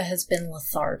 Claudia has been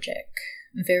lethargic.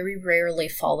 Very rarely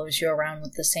follows you around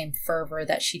with the same fervor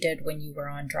that she did when you were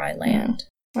on dry land.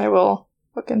 I will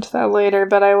look into that later,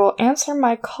 but I will answer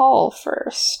my call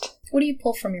first. What do you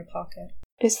pull from your pocket?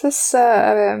 Is this,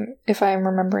 if I am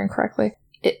remembering correctly?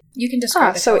 You can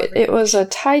describe it. So it was a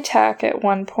tie tack at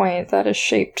one point that is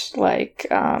shaped like,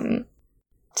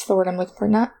 what's the word I'm looking for?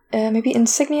 Not, maybe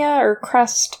insignia or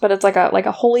crest, but it's like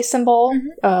a holy symbol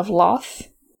of Loth.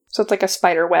 So it's like a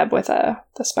spider web with the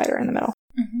spider in the middle.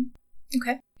 Mm-hmm.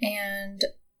 Okay. And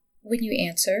when you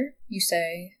answer, you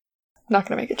say... I'm not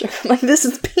going to make a joke. I'm like, this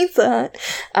is Pizza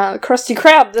Hut. Krusty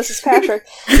Krab, this is Patrick.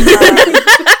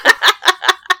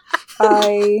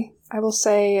 I will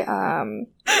say,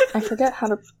 I forget how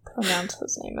to pronounce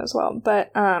his name as well,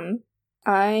 but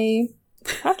I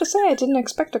have to say I didn't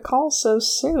expect a call so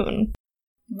soon.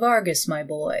 Vargas, my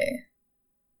boy.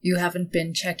 You haven't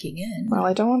been checking in. Well,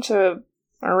 I don't want to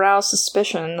arouse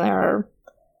suspicion. There are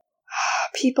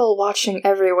people watching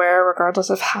everywhere, regardless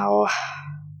of how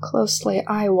closely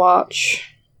I watch.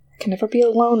 I can never be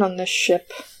alone on this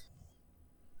ship.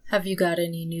 Have you got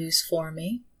any news for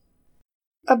me?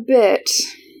 A bit.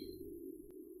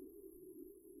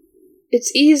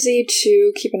 It's easy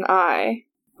to keep an eye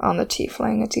on the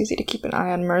tiefling. It's easy to keep an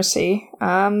eye on Mercy.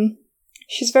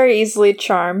 She's very easily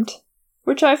charmed,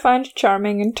 which I find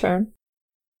charming in turn.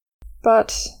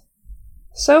 But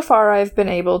so far I've been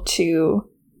able to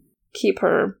keep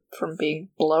her from being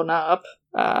blown up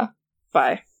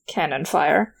by cannon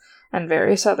fire and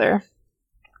various other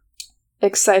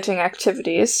exciting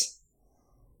activities.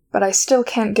 But I still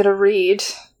can't get a read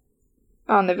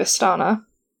on the Vistana.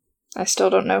 I still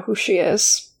don't know who she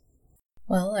is.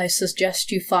 Well, I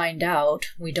suggest you find out.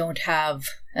 We don't have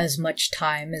as much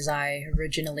time as I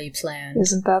originally planned.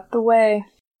 Isn't that the way?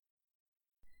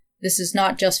 This is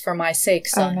not just for my sake,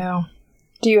 son. I know.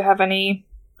 Do you have any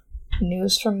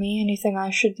news from me? Anything I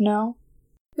should know?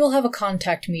 You'll have a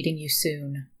contact meeting you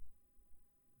soon.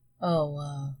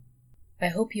 Oh, I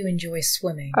hope you enjoy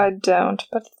swimming. I don't,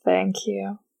 but thank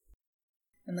you.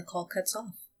 And the call cuts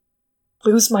off.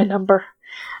 Lose my number.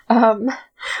 I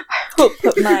will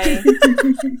put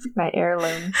my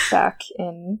heirloom back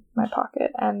in my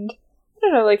pocket, and I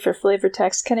don't know, like for flavor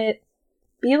text, can it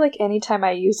be like anytime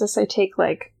I use this I take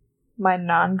like my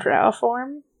non-drow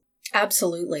form?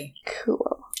 Absolutely.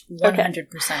 Cool. 100%.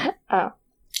 Okay. Oh.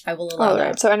 I will allow that.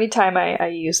 Alright, so anytime I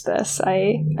use this,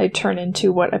 I turn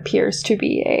into what appears to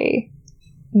be a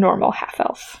normal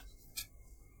half-elf.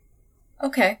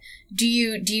 Okay. Do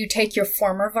you take your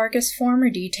former Vargas form, or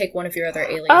do you take one of your other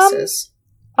aliases?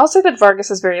 I'll say that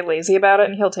Vargas is very lazy about it,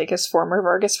 and he'll take his former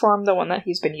Vargas form, the one that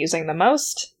he's been using the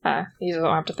most. He doesn't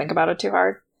have to think about it too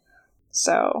hard.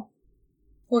 So...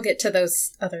 We'll get to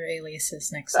those other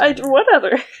aliases next time. What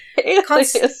other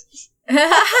aliases? Constantina!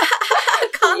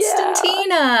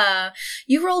 Yeah.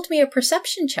 You rolled me a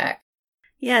perception check.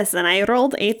 Yes, and I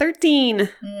rolled a 13.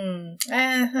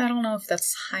 I don't know if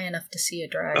that's high enough to see a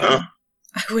dragon.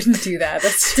 I wouldn't do that.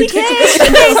 That's TK,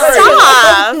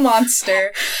 stop!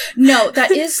 Monster. No,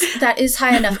 that is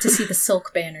high enough to see the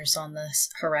silk banners on the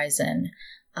horizon.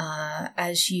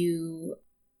 As you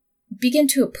begin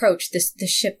to approach, the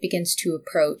ship begins to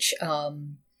approach.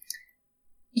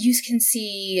 You can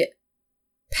see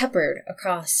peppered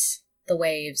across the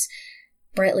waves,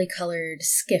 brightly colored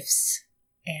skiffs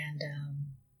and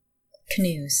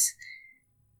canoes.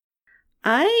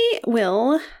 I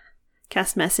will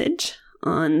cast message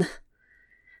on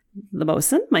the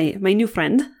bosun, my new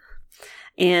friend,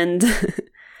 and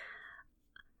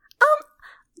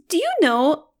do you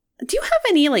have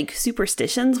any like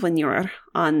superstitions when you're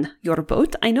on your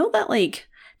boat? I know that like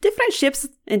different ships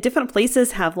in different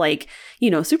places have like,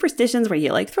 superstitions where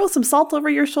you like throw some salt over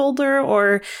your shoulder,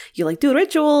 or you like do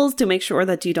rituals to make sure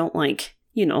that you don't like,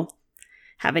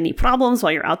 have any problems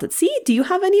while you're out at sea. Do you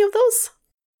have any of those?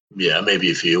 Yeah,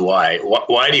 maybe a few. Why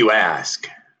do you ask?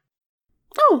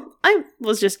 Oh, I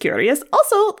was just curious.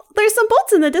 Also, there's some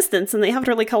boats in the distance, and they have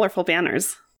really colorful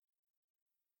banners.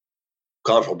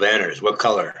 Colorful banners? What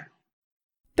color?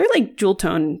 They're like jewel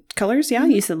tone colors, yeah?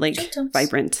 You said like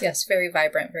vibrant. Yes, very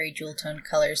vibrant, very jewel toned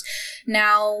colors.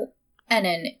 Now,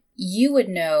 Enin, you would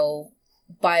know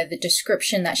by the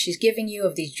description that she's giving you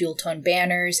of these jewel tone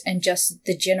banners and just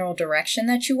the general direction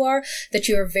that you are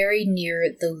very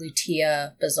near the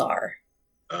Lutia Bazaar.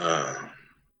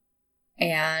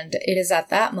 And it is at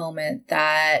that moment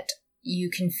that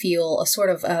you can feel a sort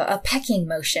of a pecking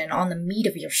motion on the meat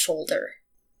of your shoulder.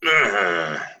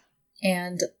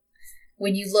 And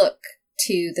when you look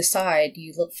to the side,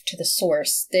 you look to the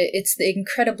source. It's the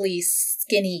incredibly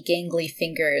skinny, gangly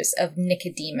fingers of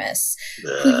Nicodemus,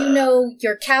 who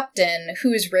your captain,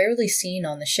 who is rarely seen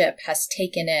on the ship, has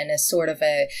taken in as sort of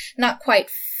a, not quite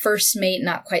first mate,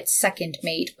 not quite second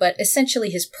mate, but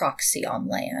essentially his proxy on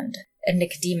land. And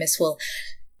Nicodemus will...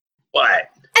 What?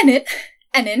 Enin.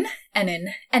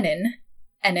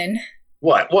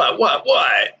 What?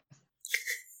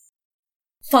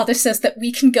 Father says that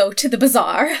we can go to the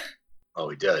bazaar. Oh,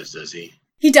 he does he?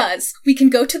 He does. We can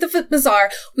go to the bazaar.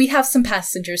 We have some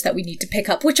passengers that we need to pick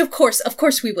up, which of course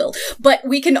we will. But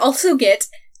we can also get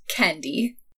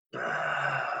candy.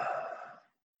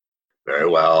 Very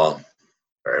well.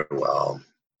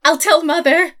 I'll tell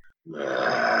Mother.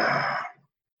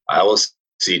 I will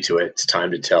See to it. It's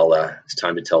time to tell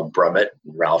Brummett,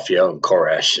 and Ralphio, and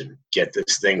Koresh, and get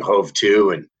this thing hove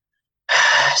to and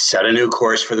set a new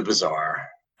course for the bazaar.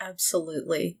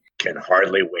 Absolutely. Can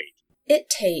hardly wait. It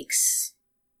takes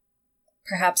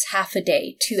perhaps half a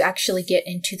day to actually get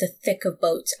into the thick of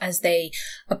boats as they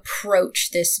approach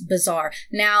this bazaar.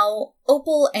 Now,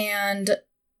 Opal and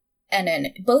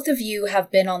Enon, both of you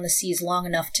have been on the seas long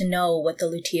enough to know what the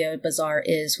Lutia Bazaar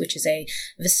is, which is a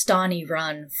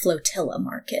Vistani-run flotilla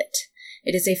market.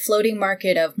 It is a floating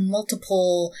market of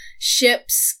multiple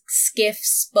ships,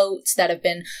 skiffs, boats that have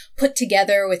been put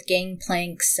together with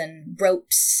gangplanks and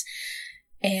ropes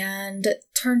and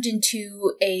turned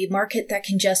into a market that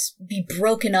can just be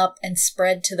broken up and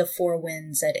spread to the four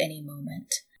winds at any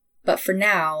moment. But for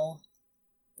now,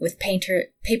 with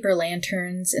paper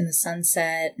lanterns in the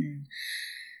sunset and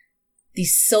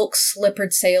these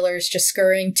silk-slippered sailors just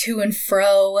scurrying to and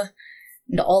fro,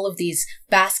 and all of these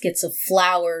baskets of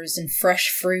flowers and fresh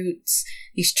fruits,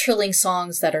 these trilling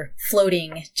songs that are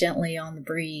floating gently on the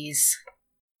breeze.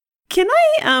 Can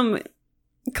I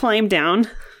climb down?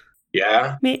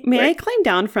 Yeah? May I climb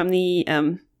down from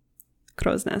the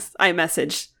crow's nest? I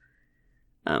messaged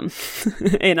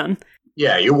Anon.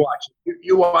 Yeah, your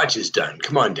watch is done.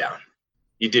 Come on down.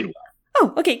 You did well.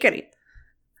 Oh, okay, great.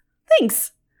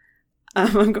 Thanks.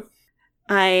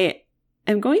 I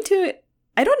am going to...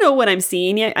 I don't know what I'm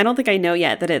seeing yet. I don't think I know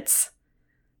yet that it's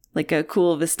like a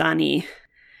cool Vistani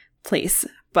place.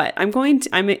 But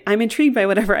I'm intrigued by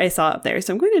whatever I saw up there.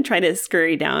 So I'm going to try to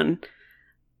scurry down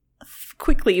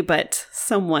quickly, but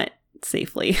somewhat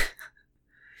safely.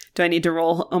 Do I need to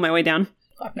roll on my way down?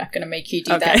 I'm not going to make you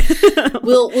do that.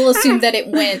 We'll assume that it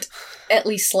went at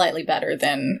least slightly better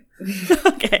than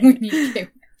when you came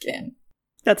back in.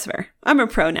 That's fair. I'm a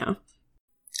pro now.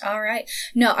 All right.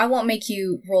 No, I won't make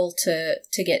you roll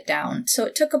to get down. So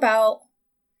it took about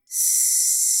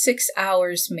 6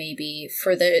 hours maybe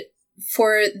for the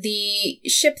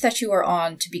ship that you are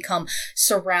on to become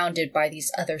surrounded by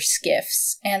these other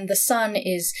skiffs. And the sun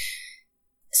is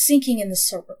sinking in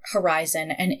the horizon,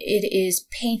 and it is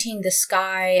painting the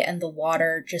sky and the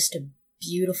water just a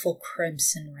beautiful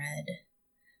crimson red.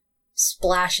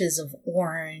 Splashes of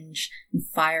orange and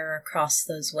fire across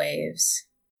those waves.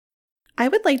 I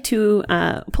would like to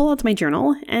pull out my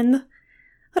journal and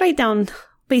write down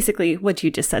basically what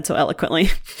you just said so eloquently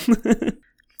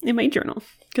in my journal,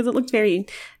 because it looked very,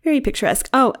 very picturesque.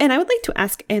 Oh, and I would like to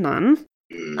ask Anon,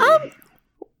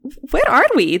 where are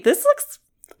we?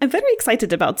 I'm very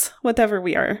excited about whatever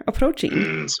we are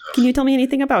approaching. Can you tell me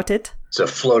anything about it? It's a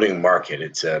floating market.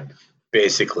 It's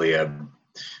basically a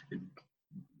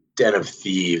den of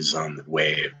thieves on the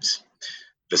waves.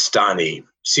 Vistani,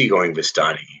 seagoing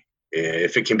Vistani.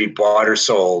 If it can be bought or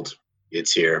sold,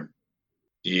 it's here.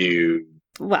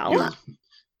 That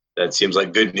seems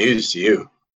like good news to you.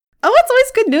 Oh, it's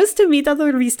always good news to meet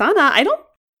other Vistana. I don't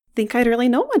think I really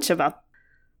know much about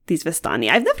these Vistani.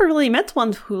 I've never really met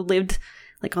one who lived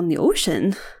like on the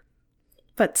ocean.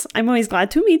 But I'm always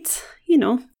glad to meet,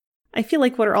 I feel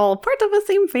like we're all part of the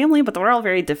same family, but we're all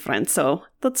very different. So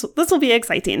this will be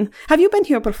exciting. Have you been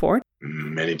here before?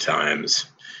 Many times.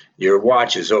 Your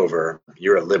watch is over.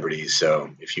 You're at liberty. So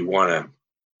if you want to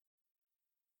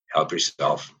help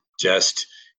yourself, just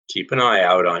keep an eye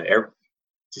out on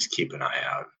just keep an eye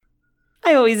out.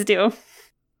 I always do.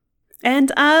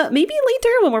 And maybe later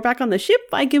when we're back on the ship,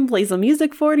 I can play some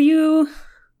music for you.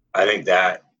 I think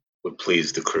that would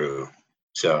please the crew.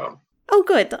 So. Oh,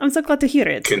 good. I'm so glad to hear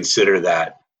it. Consider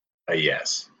that a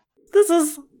yes. This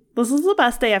is the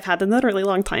best day I've had in a really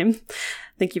long time.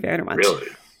 Thank you very much. Really?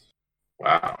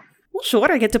 Wow. Well,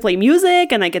 sure. I get to play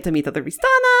music, and I get to meet other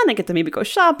Vistana, and I get to maybe go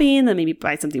shopping, and maybe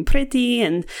buy something pretty,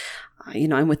 and,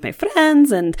 I'm with my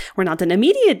friends, and we're not in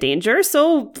immediate danger,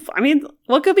 so,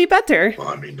 what could be better?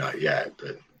 Well, not yet,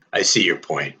 but I see your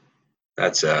point.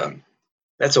 That's a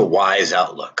wise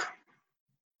outlook.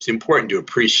 It's important to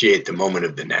appreciate the moment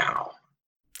of the now.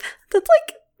 That's,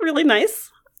 really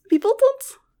nice. People don't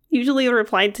usually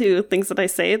reply to things that I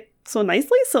say so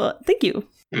nicely, so thank you.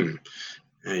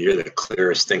 You're the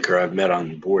clearest thinker I've met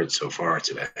on board so far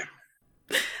today.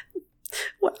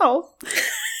 Wow.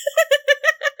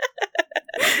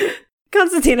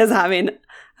 Constantine is having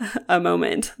a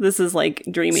moment. This is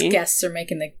dreamy. These guests are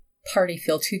making the party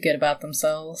feel too good about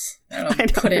themselves. I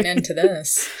don't put an end to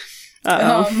this.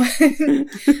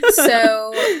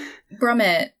 So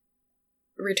Brummett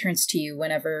returns to you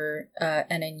whenever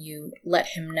and then you let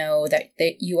him know that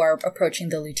you are approaching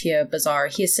the Lutia Bazaar.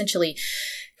 He essentially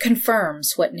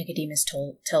confirms what Nicodemus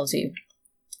tells you.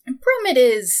 Brummett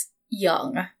is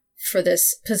young for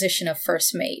this position of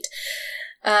first mate.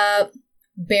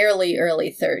 barely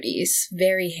early 30s,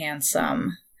 very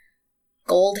handsome,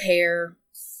 gold hair,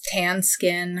 tan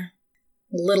skin,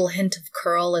 little hint of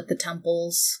curl at the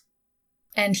temples.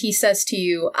 And he says to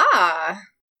you,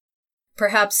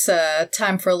 perhaps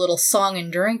time for a little song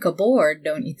and drink aboard,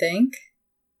 don't you think?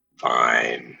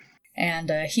 Fine.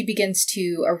 And he begins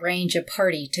to arrange a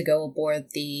party to go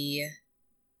aboard the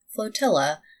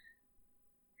flotilla.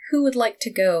 Who would like to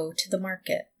go to the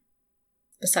market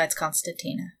besides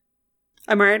Constantina?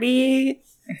 I'm already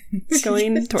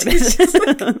going toward it.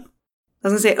 I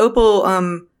was gonna say Opal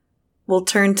will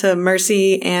turn to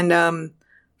Mercy and I'm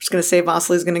just gonna say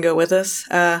Vasili's gonna go with us.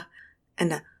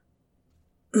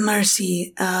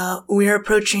 Mercy, we are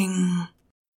approaching.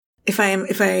 If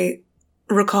I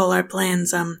recall our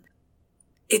plans,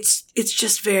 it's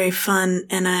just very fun,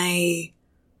 and I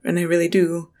really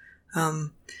do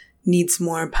need some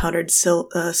more powdered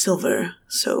silver.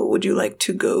 So, would you like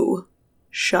to go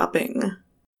shopping?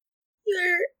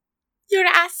 You're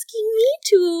asking me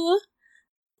to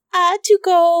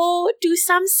go do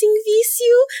something with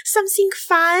you, something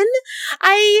fun.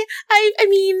 I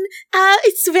mean,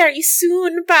 it's very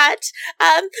soon, but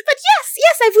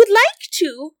yes, I would like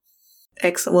to.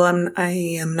 Excellent. Well, I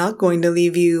am not going to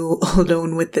leave you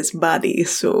alone with this body,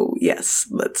 so yes,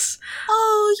 let's...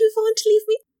 Oh, you won't leave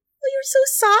me? Oh, you're so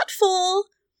thoughtful.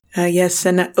 Yes,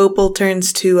 and Opal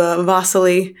turns to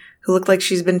Vasily, who looked like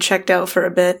she's been checked out for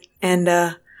a bit, and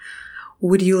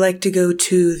would you like to go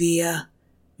to the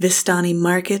Vistani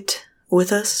market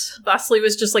with us? Vasily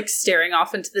was just like staring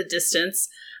off into the distance.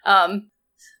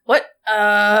 What?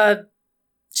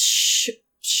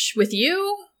 With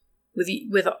you?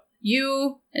 With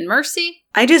you and Mercy?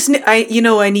 I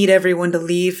need everyone to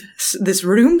leave this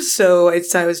room, so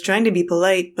I was trying to be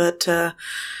polite, but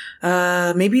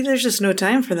maybe there's just no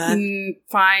time for that.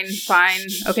 Fine.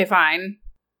 Okay, fine.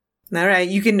 All right,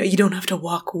 you don't have to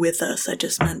walk with us. I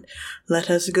just meant let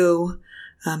us go.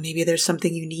 Maybe there's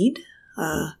something you need.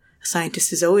 A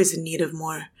scientist is always in need of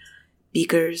more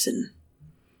beakers and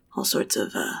all sorts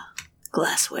of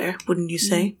glassware, wouldn't you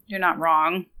say? You're not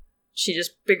wrong. She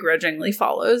just begrudgingly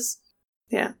follows.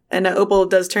 Yeah, and Opal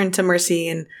does turn to Mercy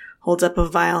and holds up a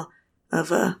vial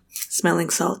of smelling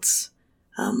salts.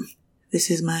 This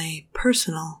is my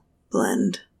personal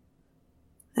blend,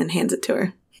 and hands it to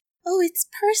her. Oh, it's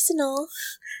personal.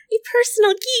 A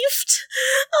personal gift.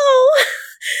 Oh,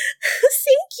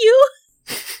 thank you.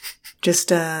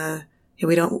 Just,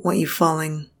 we don't want you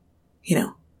falling,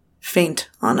 faint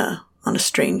on a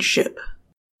strange ship.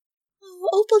 Oh,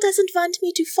 Opal doesn't want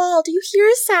me to fall. Do you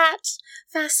hear that?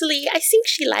 Vasily, I think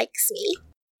she likes me.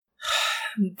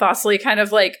 Vasily kind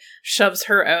of like shoves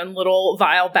her own little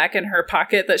vial back in her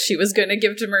pocket that she was going to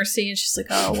give to Mercy, and she's like,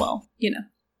 oh, well,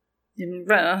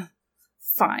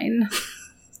 fine.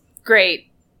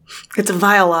 Great. It's a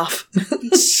vial off.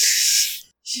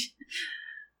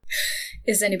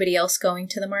 Is anybody else going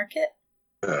to the market?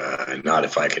 Not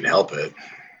if I can help it.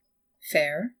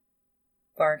 Fair.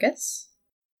 Vargas?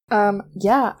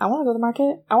 Yeah, I want to go to the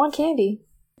market. I want candy.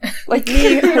 Like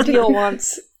me, Ideal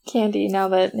wants candy now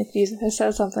that Nikki has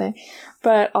said something.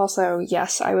 But also,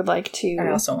 yes, I would like to...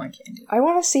 I also want candy. I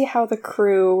want to see how the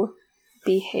crew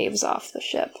behaves off the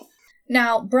ship.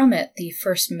 Now, Brummett, the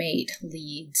first mate,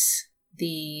 leads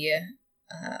the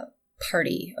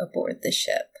party aboard the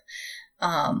ship.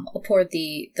 Aboard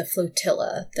the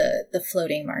flotilla, the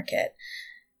floating market.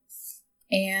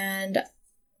 And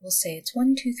we'll say it's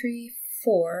 1, 2, 3,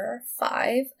 4,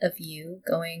 5 of you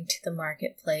going to the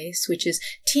marketplace, which is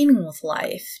teeming with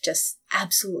life, just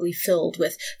absolutely filled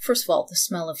with, first of all, the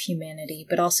smell of humanity,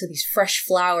 but also these fresh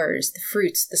flowers, the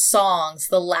fruits, the songs,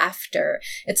 the laughter.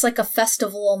 It's like a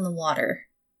festival on the water.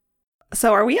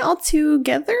 So are we all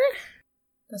together?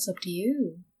 That's up to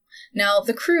you. Now,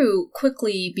 the crew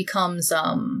quickly becomes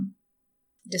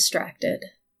distracted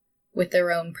with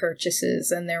their own purchases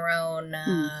and their own...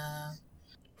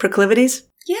 Proclivities?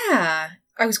 Yeah.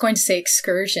 I was going to say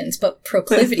excursions, but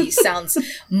proclivities sounds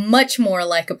much more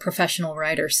like a professional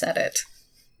writer said it.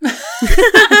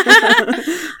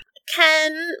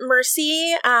 Can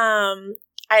Mercy,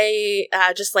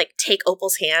 just like take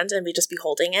Opal's hand and we just be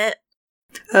holding it?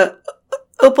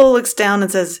 Opal looks down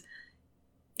and says,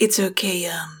 "It's okay,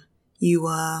 you'll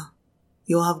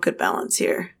have good balance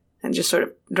here," and just sort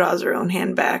of draws her own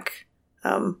hand back.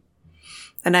 And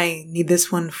I need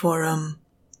this one for,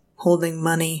 holding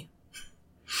money.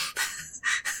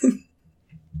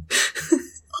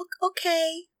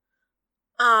 Okay.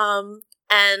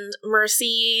 And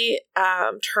Mercy,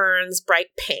 turns bright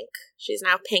pink. She's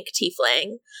now pink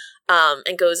tiefling,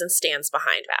 and goes and stands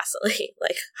behind Vasily,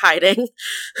 like, hiding.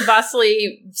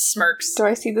 Vasily smirks. Do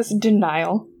I see this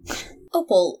denial?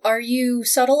 Opal, are you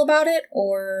subtle about it,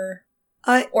 or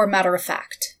matter of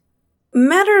fact?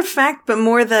 Matter of fact, but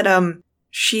more that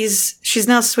she's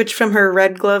now switched from her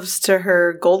red gloves to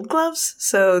her gold gloves.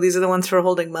 So these are the ones for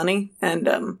holding money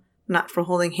and not for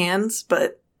holding hands.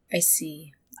 But I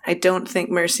see. I don't think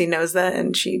Mercy knows that,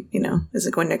 and she,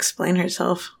 isn't going to explain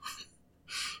herself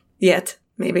yet.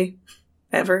 Maybe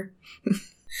ever. Do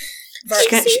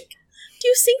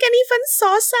you think anyone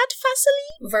saw that,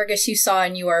 Vasily? Vargas, you saw,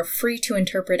 and you are free to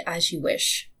interpret as you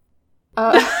wish.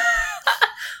 Did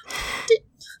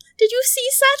you see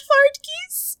that,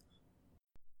 Vargas?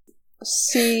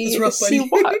 See rough, see buddy.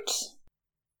 what?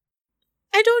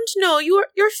 I don't know. Your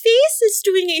face is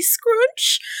doing a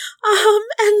scrunch,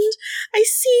 and I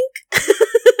think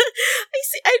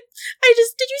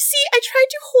did you see? I tried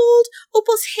to hold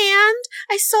Opal's hand.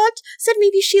 I thought that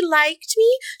maybe she liked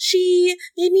me. She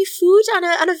made me food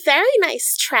on a very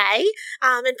nice tray,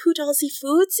 and put all the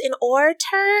foods in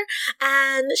order.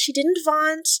 And she didn't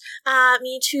want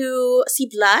me to see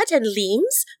blood and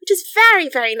limbs, which is very,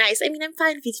 very nice. I mean, I'm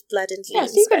fine with blood and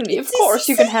limbs. Yes, you can. Of course,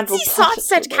 you can handle the thoughts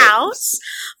that counts.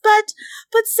 But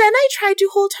then I tried to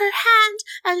hold her hand,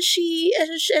 and she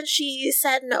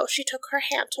said no. She took her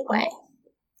hand away. Oh.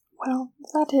 Well,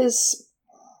 that is...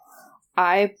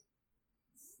 I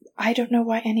don't know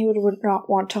why anyone would not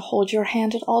want to hold your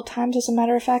hand at all times. As a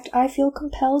matter of fact, I feel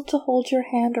compelled to hold your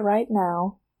hand right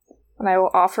now. And I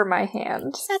will offer my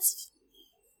hand. That's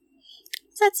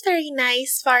very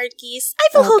nice, Vargas. I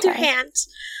will hold your hand.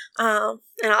 And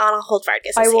I'll hold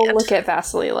Vargas' hand. I will look at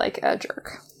Vasily like a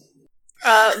jerk.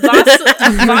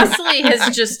 Vasily has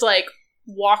just,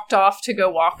 walked off to go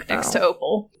walk next to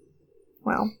Opal.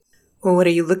 Well, what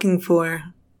are you looking for?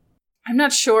 I'm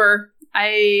not sure.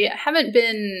 I haven't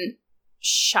been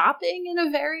shopping in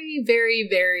a very, very,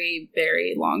 very,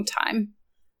 very long time.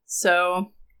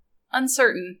 So,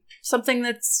 uncertain. Something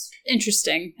that's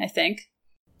interesting, I think.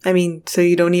 I mean, so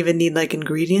you don't even need,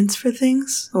 ingredients for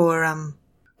things? Or,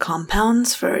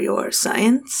 compounds for your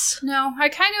science? No, I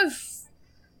kind of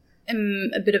am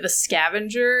a bit of a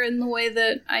scavenger in the way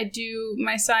that I do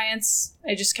my science.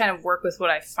 I just kind of work with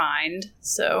what I find.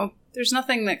 So, there's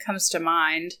nothing that comes to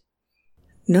mind.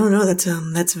 No,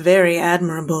 that's very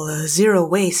admirable. Zero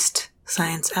waste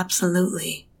science,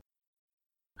 absolutely.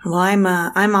 Well,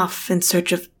 I'm off in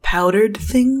search of powdered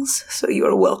things, so you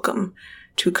are welcome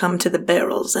to come to the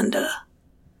barrels and,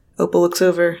 Opal looks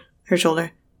over her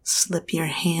shoulder. Slip your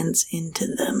hands into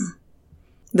them.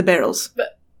 The barrels.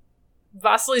 But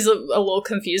Vasily's a little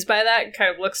confused by that,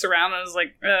 kind of looks around and is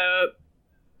like,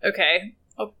 okay,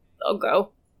 I'll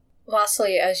go.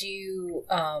 Vasily, as you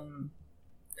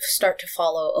start to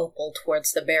follow Opal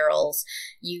towards the barrels,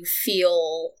 you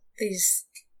feel these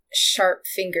sharp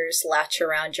fingers latch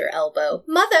around your elbow.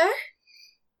 Mother!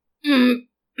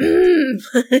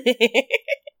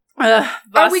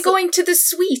 Are we going to the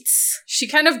sweets? She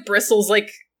kind of bristles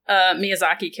like a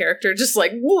Miyazaki character, just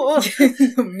like, whoa.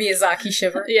 Miyazaki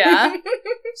shiver. Yeah.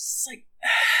 Just like,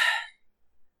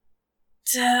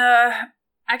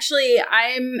 actually,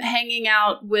 I'm hanging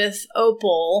out with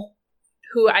Opal,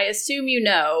 who I assume you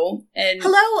know, and...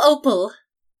 Hello, Opal.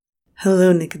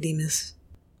 Hello, Nicodemus.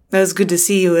 It was good to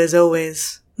see you, as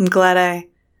always. I'm glad I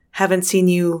haven't seen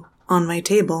you on my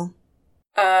table.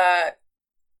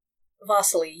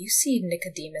 Vasily, you see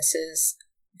Nicodemus's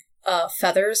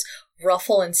feathers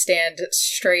ruffle and stand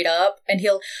straight up, and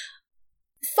he'll...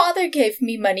 Father gave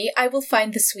me money. I will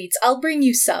find the sweets. I'll bring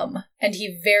you some. And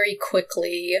he very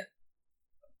quickly,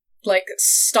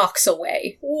 stalks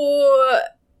away.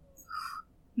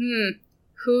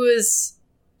 Who is...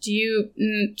 she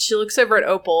looks over at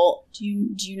Opal. Do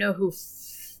you know who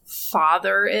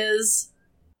Father is?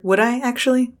 Would I,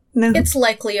 actually? No. It's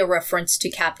likely a reference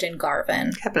to Captain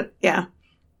Garvin. Yeah.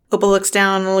 Opal looks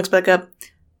down and looks back up.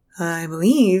 I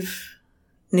believe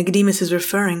Nicodemus is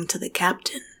referring to the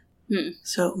captain.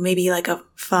 So maybe a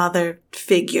father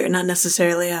figure, not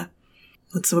necessarily a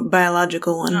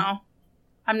biological one. No.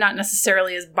 I'm not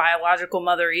necessarily his biological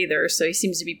mother either, so he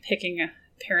seems to be picking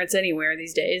parents anywhere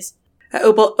these days.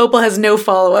 Opal has no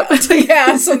follow-up.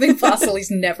 Yeah, something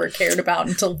Vasily's never cared about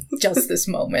until just this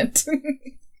moment.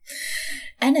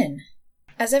 Enin,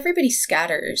 as everybody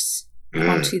scatters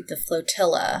onto the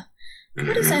flotilla,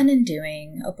 what is Enin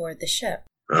doing aboard the ship?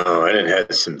 Oh, Enin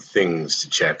has some things to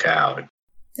check out.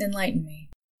 Enlighten me.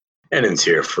 Enin's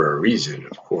here for a reason,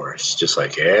 of course, just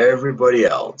like everybody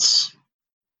else.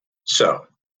 So,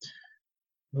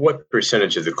 what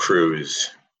percentage of the crew is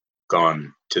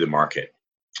gone to the market?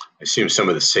 I assume some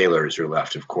of the sailors are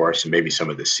left, of course, and maybe some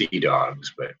of the sea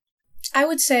dogs, but... I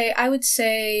would say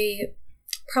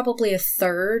probably a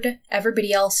third.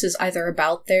 Everybody else is either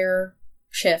about their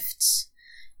shifts,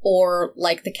 or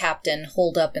like the captain,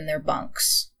 holed up in their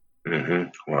bunks. Mm-hmm.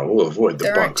 Well, we'll avoid the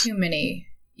bunks. There aren't too many.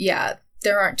 Yeah,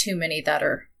 there aren't too many that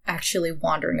are actually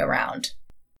wandering around.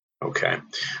 Okay.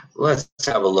 Let's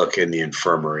have a look in the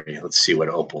infirmary. Let's see what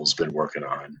Opal's been working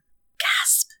on.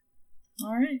 Gasp.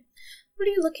 All right. What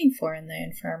are you looking for in the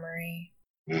infirmary?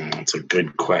 That's a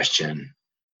good question.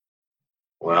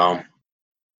 Well,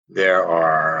 there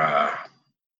are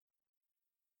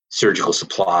surgical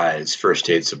supplies, first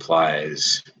aid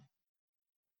supplies,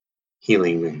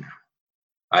 healing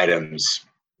items.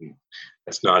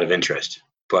 That's not of interest.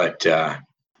 But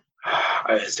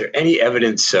is there any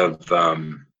evidence of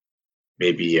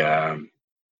maybe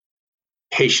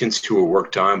patients who were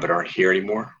worked on but aren't here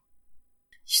anymore?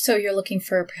 So you're looking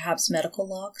for perhaps medical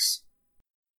logs?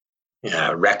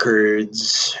 Yeah,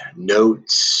 records,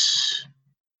 notes,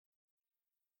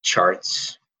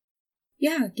 charts.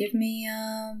 Yeah, give me,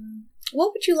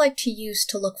 what would you like to use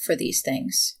to look for these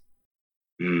things?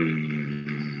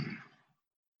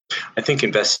 I think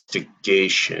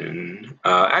investigation.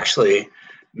 Actually,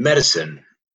 medicine,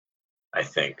 I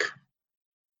think.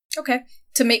 Okay.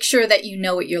 To make sure that you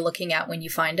know what you're looking at when you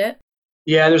find it?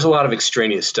 Yeah, there's a lot of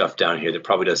extraneous stuff down here that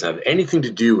probably doesn't have anything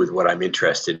to do with what I'm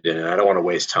interested in, and I don't want to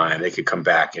waste time. They could come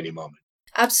back any moment.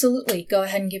 Absolutely. Go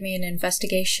ahead and give me an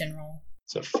investigation roll.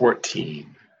 So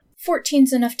 14.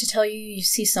 14's enough to tell you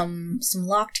see some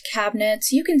locked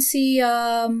cabinets. You can see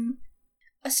a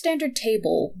standard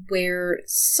table where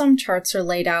some charts are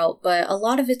laid out, but a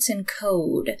lot of it's in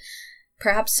code.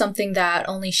 Perhaps something that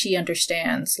only she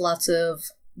understands. Lots of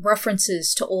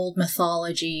references to old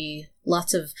mythology,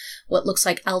 lots of what looks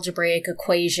like algebraic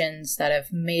equations that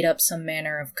have made up some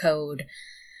manner of code.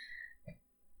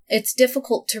 It's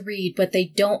difficult to read, but they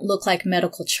don't look like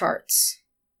medical charts.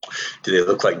 Do they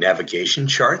look like navigation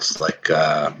charts, like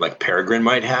Peregrine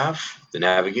might have, the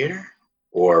navigator?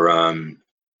 Or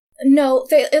No,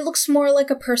 it looks more like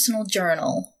a personal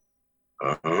journal.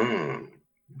 Oh,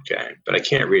 okay. But I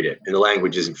can't read it, and the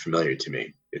language isn't familiar to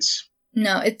me. It's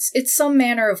some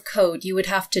manner of code. You would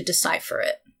have to decipher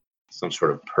it. Some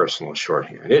sort of personal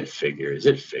shorthand. It figures.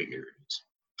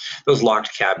 Those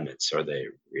locked cabinets, are they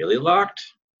really locked,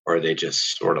 or are they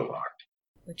just sort of locked?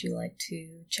 Would you like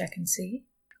to check and see?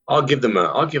 I'll give them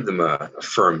a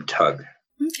firm tug.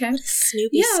 Okay.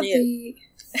 Snoopy Snoop.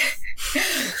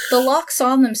 The locks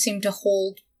on them seem to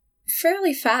hold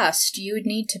fairly fast. You would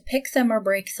need to pick them or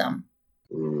break them.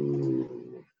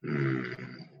 Ooh.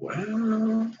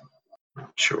 Well,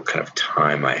 not sure what kind of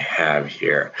time I have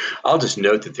here. I'll just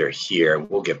note that they're here.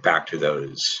 We'll get back to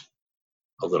those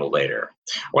a little later.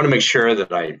 I want to make sure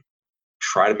that I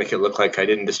try to make it look like I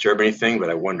didn't disturb anything, but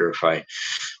I wonder if I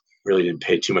really didn't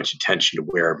pay too much attention to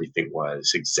where everything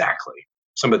was exactly.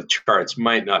 Some of the charts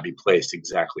might not be placed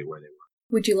exactly where they were.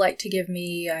 Would you like to give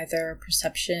me either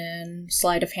perception,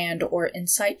 sleight of hand, or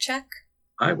insight check?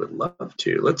 I would love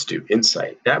to. Let's do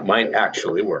insight. That might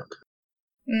actually work.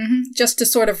 Mm-hmm. Just to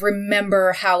sort of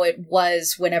remember how it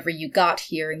was whenever you got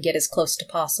here and get as close to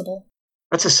possible.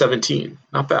 That's a 17.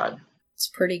 Not bad. It's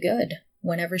pretty good.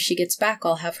 Whenever she gets back,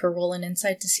 I'll have her roll an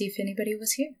insight to see if anybody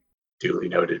was here. Duly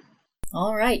noted.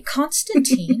 All right,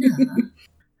 Constantina.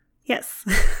 Yes.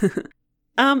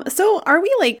 So are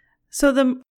we like, so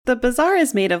the bazaar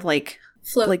is made of like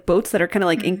boats that are kind of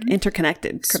like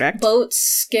interconnected, correct? Boats,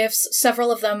 skiffs, several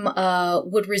of them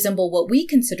would resemble what we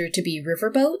consider to be river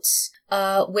boats,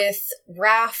 with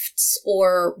rafts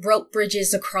or rope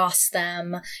bridges across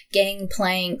them,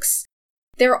 gangplanks.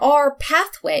 There are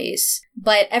pathways,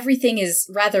 but everything is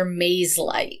rather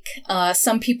maze-like.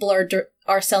 Some people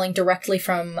are selling directly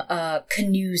from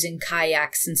canoes and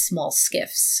kayaks and small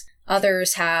skiffs.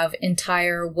 Others have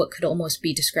entire, what could almost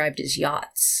be described as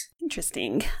yachts.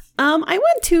 Interesting. I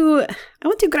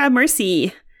want to grab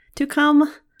Mercy to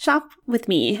come shop with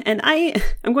me, and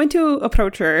I'm going to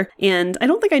approach her, and I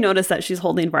don't think I noticed that she's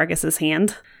holding Vargas's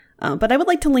hand. But I would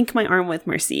like to link my arm with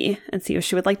Mercy and see if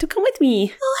she would like to come with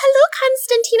me. Oh, hello,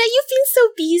 Constantina. You've been so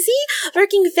busy,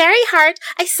 working very hard.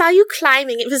 I saw you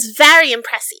climbing. It was very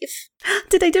impressive.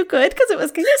 Did I do good? Because it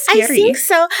was kind of scary. I think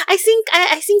so. I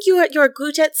think you're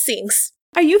good at things.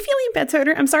 Are you feeling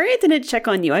better? I'm sorry I didn't check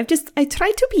on you. I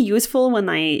try to be useful when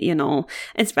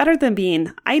it's better than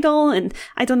being idle, and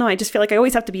I don't know, I just feel like I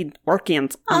always have to be working on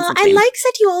something. I like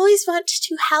that you always want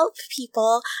to help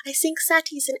people. I think that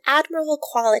is an admirable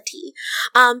quality.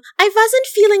 I wasn't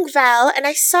feeling well, and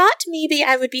I thought maybe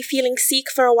I would be feeling sick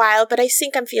for a while, but I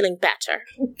think I'm feeling better.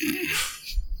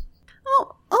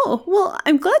 Oh, well,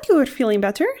 I'm glad you were feeling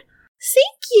better.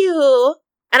 Thank you.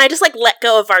 And I just, like, let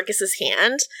go of Vargas's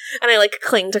hand, and I, like,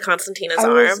 cling to Constantina's I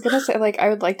arm. was gonna say, like, I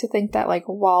would like to think that, like,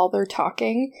 while they're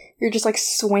talking, you're just, like,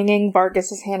 swinging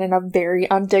Vargas's hand in a very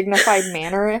undignified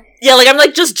manner. Yeah, like, I'm,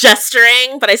 like, just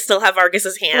gesturing, but I still have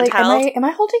Vargas's hand Like, held. am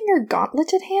I holding your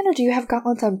gauntleted hand, or do you have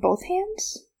gauntlets on both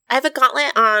hands? I have a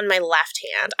gauntlet on my left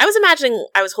hand. I was imagining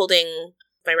I was holding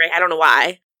my right, I don't know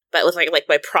why, but with, like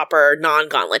my proper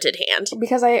non-gauntleted hand.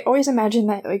 Because I always imagine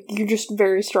that, like, you're just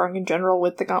very strong in general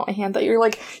with the gauntlet hand, that you're,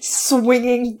 like,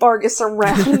 swinging Vargas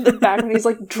around in the back when he's,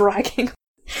 like, dragging.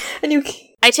 And you...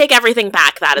 I take everything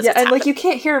back, that is yeah, what's and, like, happening. you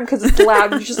can't hear him because it's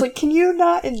loud. You're just like, can you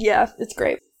not? And yeah, it's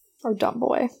great. Or dumb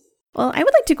boy. Well, I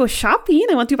would like to go shopping.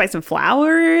 I want to buy some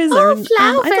flowers. Oh, or, I don't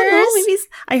know. flowers. Maybe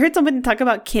I heard somebody talk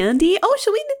about candy. Oh,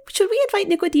 should we invite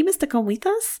Nicodemus to come with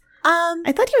us?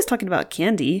 I thought he was talking about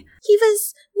candy. He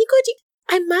was,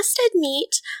 I must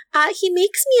admit, he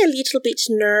makes me a little bit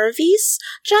nervous,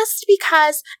 just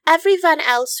because everyone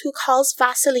else who calls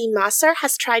Vasily Maser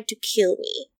has tried to kill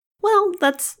me. Well,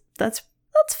 that's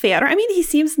fair. I mean, he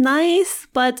seems nice,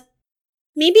 but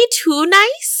Maybe too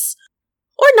nice?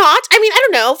 Or not? I mean, I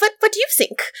don't know. What do you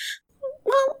think?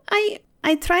 well,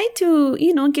 I try to,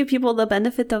 give people the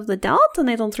benefit of the doubt, and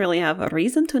I don't really have a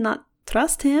reason to not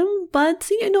trust him. But,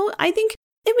 I think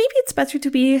maybe it's better to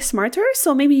be smarter,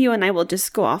 so maybe you and I will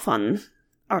just go off on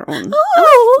our own.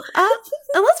 Oh!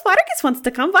 Unless Vargas wants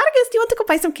to come. Vargas, do you want to go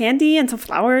buy some candy and some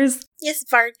flowers? Yes,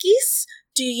 Vargas?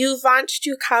 Do you want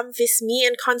to come with me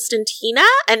and Constantina?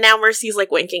 And now Mercy's,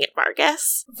 like, winking at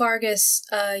Vargas. Vargas,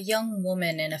 a young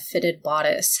woman in a fitted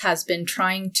bodice, has been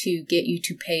trying to get you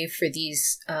to pay for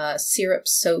these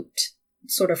syrup-soaked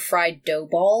sort of fried dough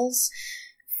balls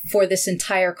for this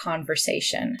entire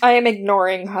conversation. I am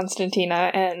ignoring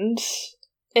Constantina and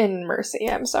in Mercy.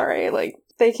 I'm sorry. Like,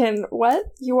 they can... What?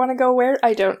 You want to go where?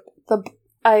 I don't...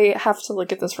 I have to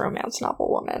look at this romance novel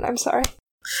woman. I'm sorry.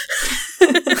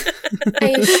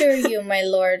 I assure you, my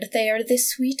lord, they are the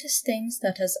sweetest things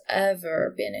that has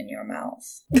ever been in your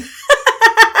mouth.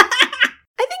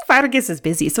 I think Vargas is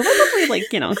busy, so we'll probably,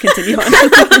 continue on.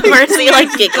 Mercy,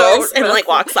 like, giggles and, like,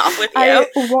 walks off with you. I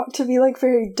want to be, like,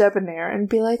 very debonair and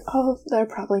be like, oh, they're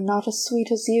probably not as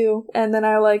sweet as you. And then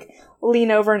I, like,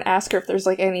 lean over and ask her if there's,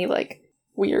 like, any, like,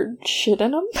 weird shit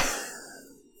in them.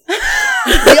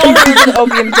 We all went to the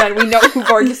opium den. We know who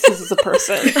Vargas is as a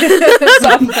person.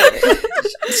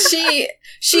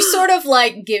 She sort of,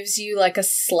 like, gives you, like, a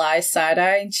sly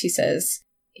side-eye, and she says,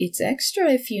 it's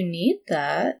extra if you need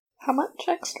that. How much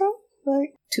extra?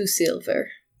 Like 2 silver.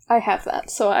 I have that,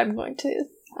 so I'm going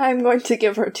to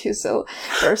give her 2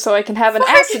 silver so I can have an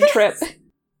acid trip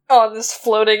on this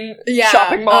floating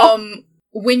shopping mall.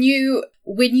 When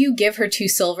you give her 2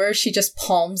 silver, she just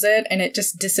palms it and it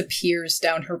just disappears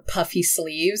down her puffy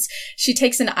sleeves. She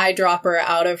takes an eyedropper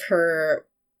out of her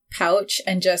pouch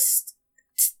and just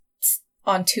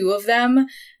on 2 of them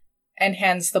and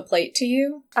hands the plate to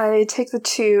you. I take the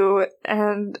 2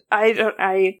 and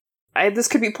I this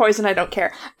could be poison, I don't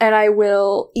care. And I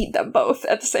will eat them both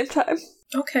at the same time.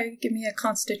 Okay, give me a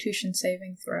Constitution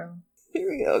saving throw. Here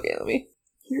we go. Okay,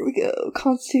 here we go.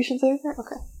 Constitution saving throw?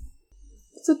 Okay.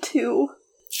 It's a 2.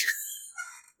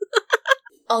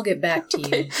 I'll get back to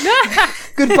you.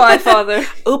 Goodbye, father.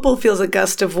 Opal feels a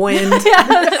gust of wind.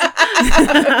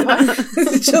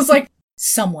 It's just like,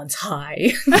 someone's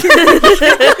high.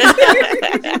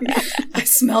 I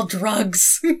smell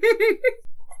drugs.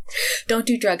 Don't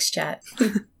do drugs, chat.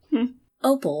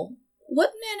 Opal,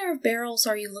 what manner of barrels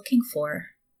are you looking for?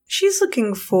 She's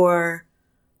looking for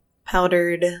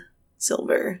powdered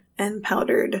silver and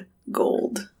powdered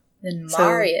gold. Then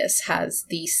Marius has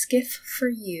the skiff for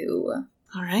you.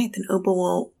 All right, then Opal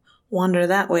will wander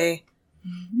that way.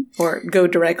 Mm-hmm. Or go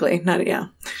directly. Not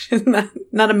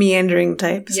a meandering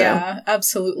type. So. Yeah,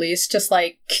 absolutely. It's just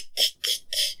like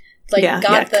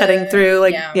cutting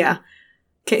through.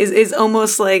 Is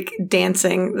almost like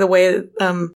dancing the way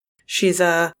she's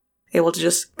able to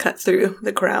just cut through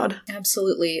the crowd.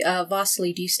 Absolutely.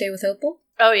 Vasily, do you stay with Opal?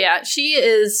 Oh yeah, she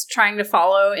is trying to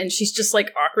follow, and she's just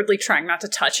like awkwardly trying not to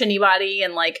touch anybody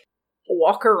and like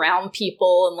walk around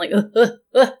people and like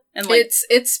and like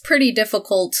it's pretty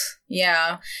difficult.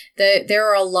 Yeah, there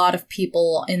are a lot of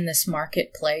people in this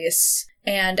marketplace,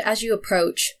 and as you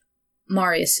approach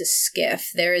Marius's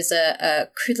skiff, there is a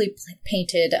crudely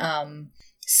painted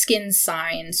skin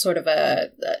sign, sort of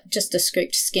just a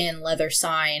scraped skin leather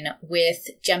sign with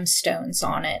gemstones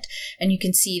on it. And you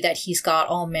can see that he's got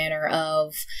all manner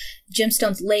of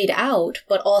gemstones laid out,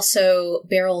 but also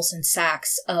barrels and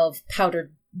sacks of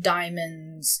powdered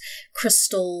diamonds,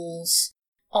 crystals,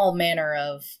 all manner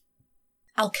of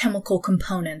alchemical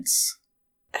components.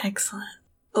 Excellent.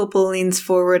 Opal leans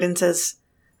forward and says,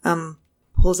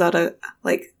 pulls out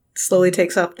slowly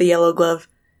takes off the yellow glove.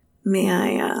 May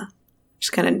I,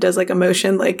 just kind of does like a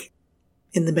motion, like,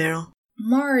 in the barrel.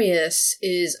 Marius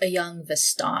is a young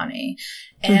Vistani,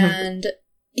 and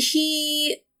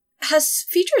he has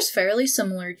features fairly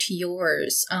similar to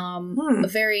yours. A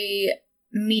very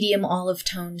medium olive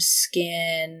toned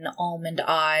skin, almond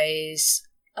eyes,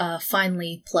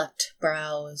 finely plucked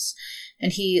brows,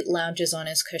 and he lounges on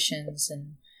his cushions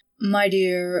and, my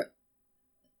dear,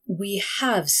 we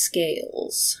have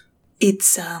scales.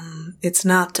 It's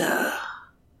not,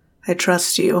 I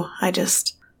trust you. I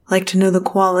just like to know the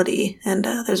quality, and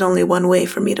there's only one way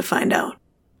for me to find out.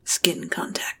 Skin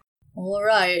contact. All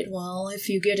right, well, if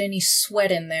you get any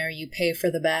sweat in there, you pay for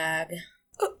the bag.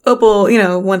 Opal,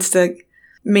 wants to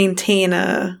maintain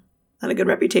not a good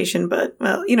reputation, but,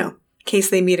 well, in case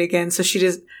they meet again. So she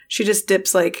just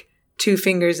dips, like, 2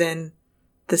 fingers in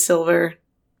the silver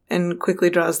and quickly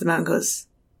draws them out and goes,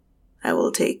 I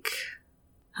will take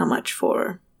how much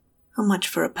for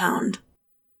a pound?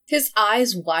 His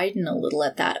eyes widen a little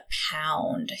at that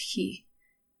pound. He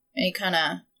kind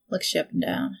of looks you up and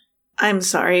down. I'm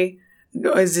sorry.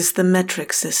 Is this the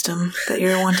metric system that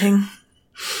you're wanting?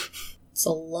 It's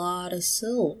a lot of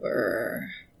silver.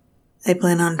 I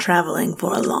plan on traveling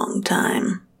for a long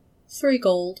time. 3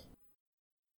 gold.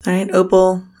 All right,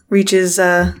 Opal reaches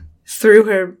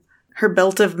through her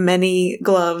belt of many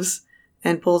gloves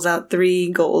and pulls out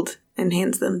 3 gold and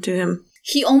hands them to him.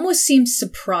 He almost seems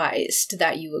surprised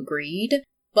that you agreed,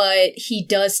 but he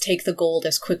does take the gold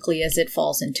as quickly as it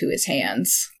falls into his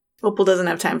hands. Opal doesn't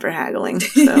have time for haggling.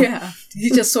 So. Yeah, he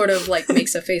just sort of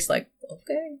makes a face like,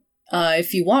 okay.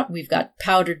 If you want, we've got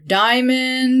powdered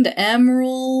diamond,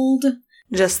 emerald.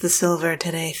 Just the silver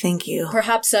today, thank you.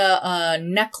 Perhaps a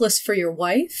necklace for your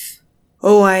wife?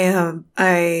 Oh,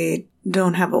 I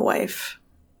don't have a wife.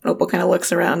 Opal kind of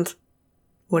looks around.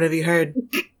 What have you heard?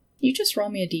 You just roll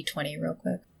me a d20 real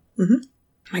quick. Mm-hmm.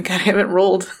 My God, I haven't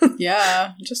rolled.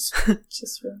 Yeah, just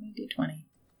roll me a d20.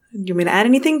 Do you want me to add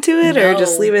anything to it, or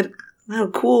just leave it? Oh,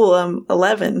 cool.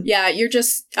 11. Yeah,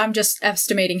 I'm just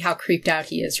estimating how creeped out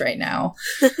he is right now.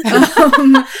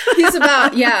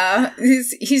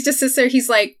 He's just sits there. He's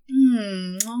like,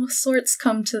 all sorts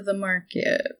come to the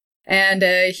market. And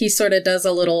he sort of does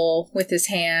a little, with his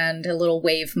hand, a little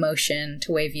wave motion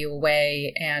to wave you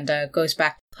away, and goes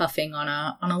back puffing on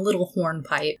a little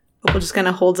hornpipe. Opal just kind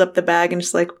of holds up the bag and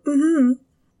just like,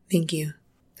 thank you.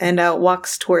 And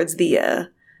walks towards the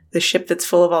ship that's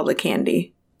full of all the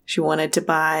candy. She wanted to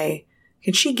buy...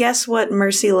 Can she guess what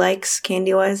Mercy likes,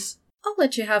 candy-wise? I'll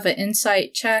let you have an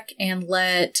insight check and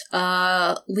let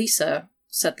Lisa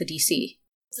set the DC.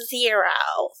 0.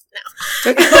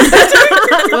 No.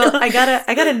 Well, I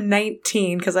got a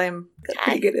 19 because I'm got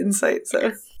pretty good insight,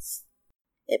 so...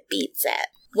 It beats it.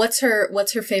 What's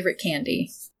her favorite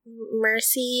candy?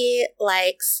 Mercy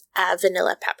likes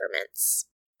vanilla peppermints.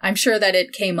 I'm sure that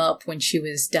it came up when she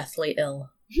was deathly ill.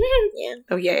 Yeah.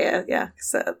 Oh, yeah.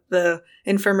 So the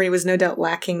infirmary was no doubt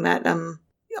lacking that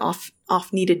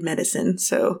off-needed medicine.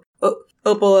 So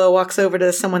Opal walks over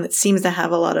to someone that seems to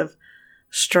have a lot of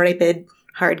striped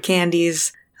hard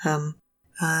candies.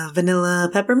 Vanilla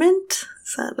peppermint?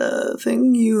 Is that a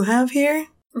thing you have here?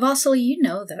 Vasily, you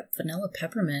know that vanilla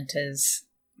peppermint is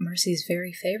Mercy's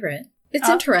very favorite. It's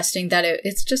interesting that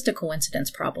it's just a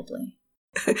coincidence, probably.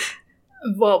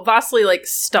 Well, Vasily,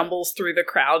 stumbles through the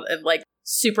crowd and,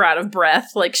 super out of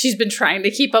breath. She's been trying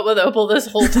to keep up with Opal this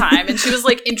whole time, and she was,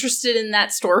 interested in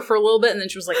that store for a little bit, and then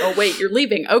she was like, oh, wait, you're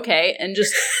leaving. Okay. And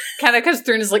just kind of comes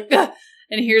through and is like, ugh,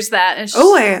 and hears that. And she's,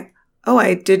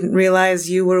 I didn't realize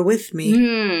you were with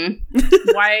me.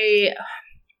 Why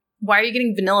are you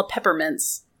getting vanilla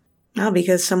peppermints? Oh,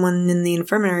 because someone in the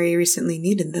infirmary recently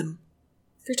needed them.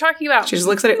 If you're talking about... She just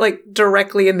looks at it,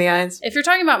 directly in the eyes. If you're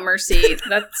talking about Mercy,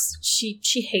 that's... She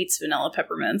hates vanilla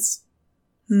peppermints.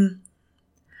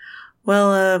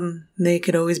 Well, they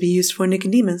could always be used for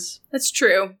Nicodemus. That's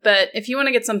true, but if you want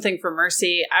to get something for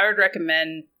Mercy, I would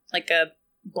recommend, a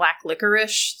black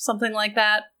licorice, something like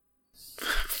that.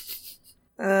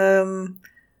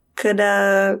 Could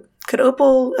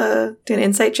Opal, do an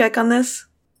insight check on this?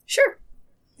 Sure.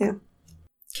 Yeah.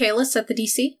 Kayla, set the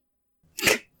DC.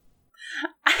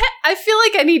 I feel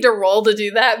like I need to roll to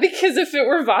do that, because if it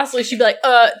were Vasily, she'd be like,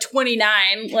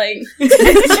 29,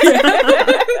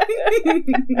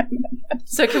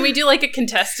 So can we do, a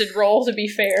contested roll, to be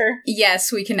fair?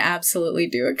 Yes, we can absolutely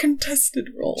do a contested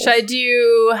roll. Should I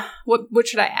do... What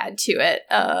should I add to it?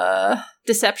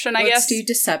 Deception, I guess? Let's do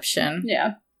deception.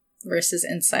 Yeah. Versus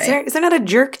insight. Is there not a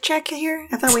jerk check here?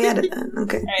 I thought we added that.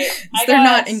 Okay. Right. Is there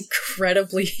not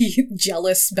incredibly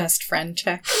jealous best friend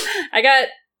check? I got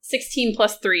 16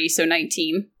 plus 3, so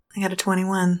 19. I got a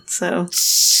 21, so...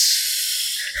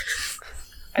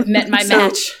 I've met my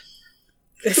match.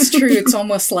 It's true. It's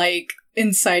almost like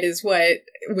insight is what?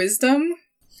 Wisdom?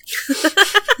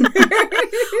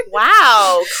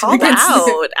 Wow, called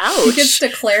out. Ouch. Against a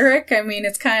cleric? I mean,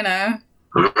 it's kind of...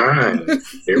 All right.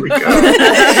 Here we go.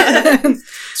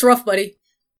 It's rough, buddy.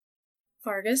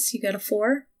 Vargas, you got a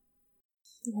 4?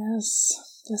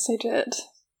 Yes. Yes, I did.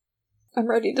 I'm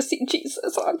ready to see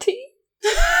Jesus, Auntie.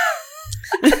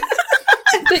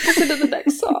 Take us into the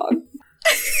next song.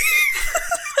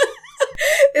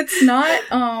 It's not,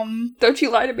 Don't you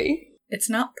lie to me. It's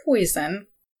not poison.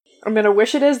 I'm gonna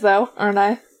wish it is, though, aren't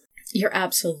I? You're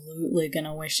absolutely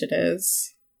gonna wish it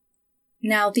is.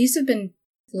 Now, these have been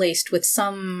laced with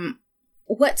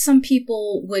what some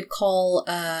people would call,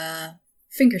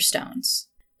 fingerstones.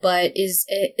 But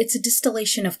it's a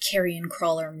distillation of carrion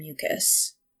crawler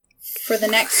mucus. For the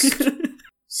next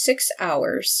 6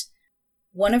 hours,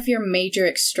 one of your major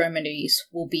extremities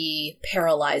will be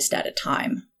paralyzed at a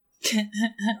time.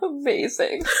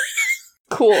 Amazing.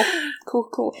 Cool.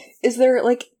 Is there,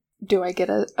 do I get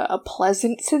a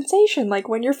pleasant sensation? Like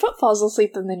when your foot falls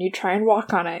asleep and then you try and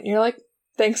walk on it and you're like,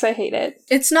 thanks, I hate it.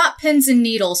 It's not pins and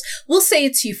needles. We'll say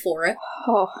it's euphoric.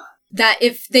 Oh. That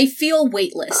if they feel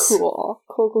weightless. Cool.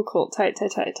 Tight.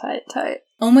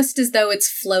 Almost as though it's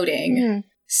floating. Mm.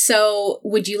 So,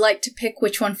 would you like to pick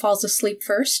which one falls asleep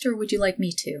first, or would you like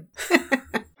me to?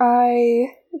 I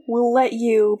will let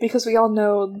you, because we all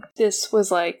know this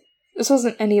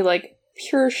wasn't any,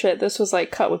 pure shit. This was,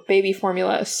 cut with baby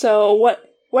formula. So,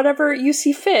 whatever you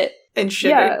see fit. And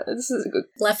sugar. Yeah, this is good.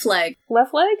 Left leg.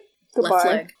 Left leg? Goodbye. Left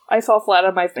leg. I fall flat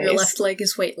on my face. Your left leg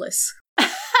is weightless.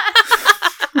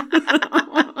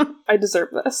 I deserve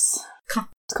this.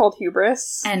 It's called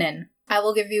hubris. Enon, I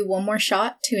will give you one more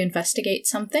shot to investigate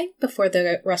something before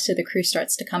the rest of the crew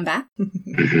starts to come back.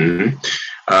 Mm-hmm.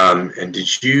 And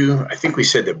did you, I think we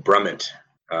said that Brummett...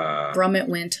 Brummett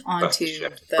went onto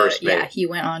he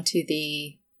went onto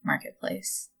the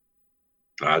marketplace.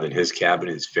 Then his cabin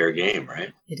is fair game,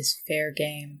 right? It is fair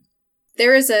game.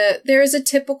 There is a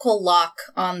typical lock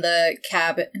on the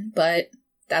cabin, but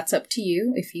that's up to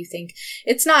you if you think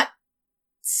it's not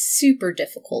super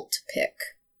difficult to pick.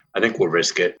 I think we'll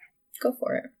risk it. Go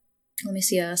for it. Let me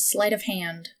see a sleight of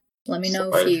hand. Let me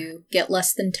know if you get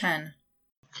less than 10.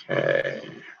 Okay.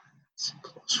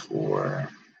 +4.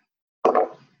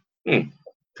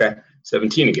 Okay.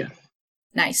 17 again.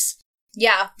 Nice.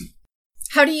 Yeah.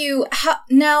 Do you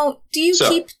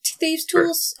keep thieves'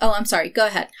 tools? Oh, I'm sorry. Go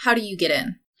ahead. How do you get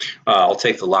in? I'll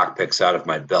take the lockpicks out of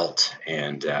my belt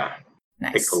and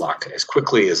Nice. pick the lock as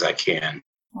quickly as I can.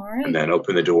 All right. And then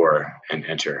open the door and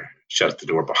enter. Shut the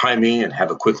door behind me and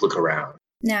have a quick look around.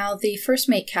 Now, the first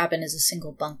mate cabin is a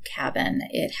single bunk cabin.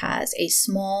 It has a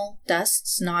small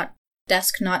desk, not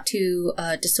too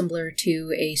dissimilar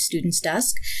to a student's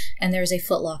desk, and there's a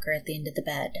footlocker at the end of the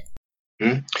bed.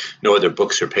 No other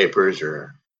books or papers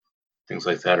or things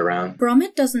like that around?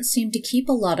 Brummett doesn't seem to keep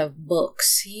a lot of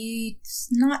books. He's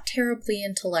not terribly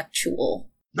intellectual.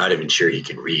 Not even sure he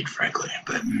can read, frankly,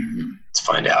 but let's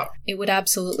find out. It would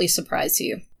absolutely surprise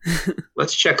you.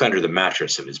 Let's check under the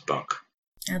mattress of his bunk.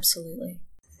 Absolutely.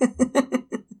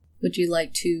 Would you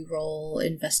like to roll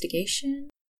investigation?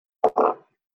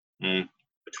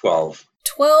 12.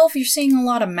 12, you're seeing a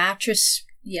lot of mattress.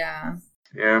 Yeah,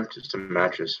 just a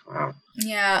mattress. Wow.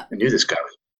 Yeah. I knew this guy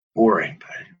was boring, but...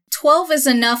 12 is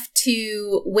enough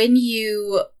to, when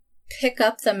you pick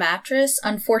up the mattress,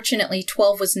 unfortunately,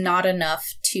 12 was not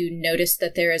enough to notice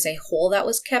that there is a hole that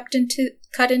was cut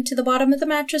into the bottom of the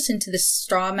mattress, into the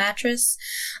straw mattress.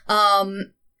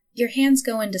 Your hands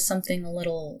go into something a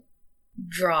little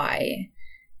dry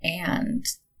and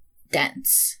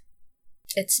dense.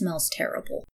 It smells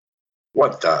terrible.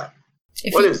 What the?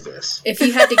 What is this? If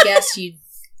you had to guess,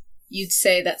 you'd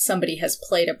say that somebody has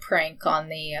played a prank on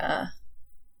the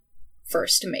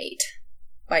first mate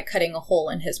by cutting a hole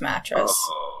in his mattress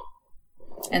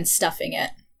and stuffing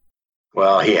it.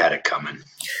 Well, he had it coming.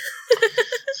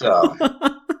 So.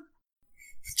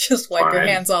 Just wipe your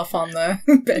hands off on the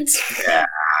beds. Yeah.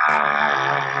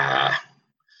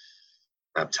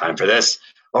 Not time for this.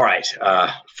 All right.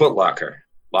 Footlocker.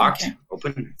 Locked? Okay.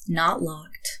 Open? Not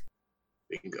locked.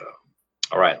 Bingo.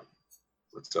 All right.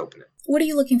 Let's open it. What are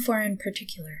you looking for in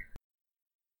particular?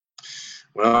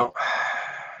 Well,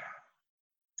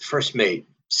 the first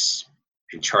mate's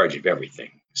in charge of everything.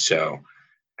 So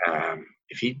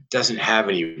if he doesn't have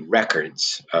any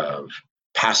records of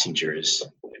passengers,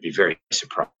 I'd be very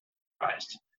surprised.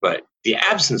 But the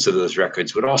absence of those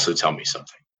records would also tell me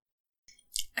something.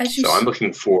 So I'm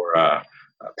looking for a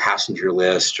a passenger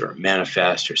list or a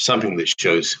manifest or something that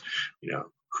shows,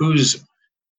 who's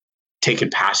taken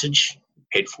passage,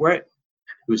 paid for it,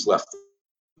 who's left the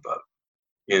boat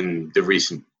in the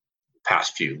recent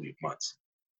past few months.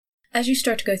 As you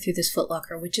start to go through this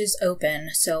footlocker, which is open,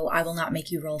 so I will not make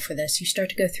you roll for this, you start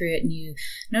to go through it and you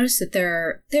notice that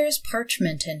there's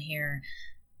parchment in here,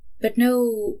 but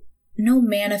no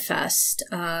manifest.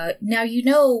 Now,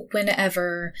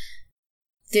 whenever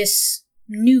this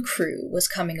new crew was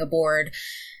coming aboard,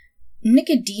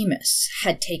 Nicodemus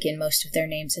had taken most of their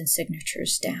names and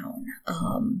signatures down.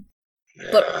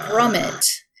 But Brummett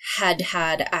had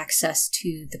access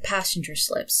to the passenger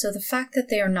slips, so the fact that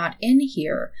they are not in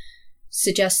here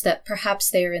suggests that perhaps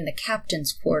they are in the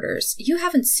captain's quarters. You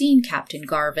haven't seen Captain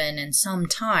Garvin in some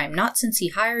time, not since he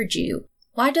hired you.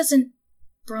 Why doesn't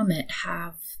Brummett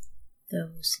have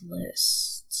those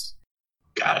lists?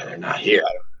 God, they're not here.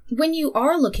 When you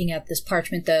are looking at this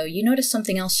parchment, though, you notice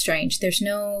something else strange. There's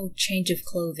no change of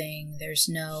clothing. There's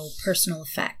no personal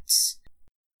effects.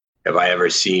 Have I ever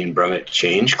seen Brummett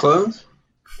change clothes?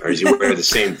 Or does he wear the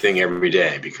same thing every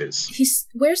day? Because he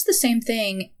wears the same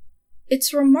thing.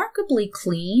 It's remarkably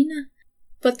clean,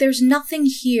 but there's nothing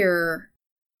here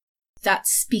that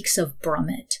speaks of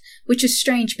Brummett, which is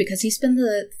strange because he's been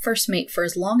the first mate for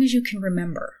as long as you can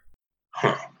remember.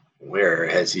 Huh. Where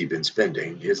has he been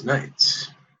spending his nights?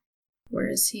 Where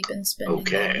has he been spending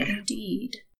them,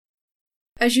 indeed?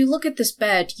 As you look at this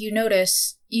bed, you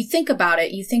think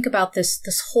about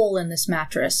this hole in this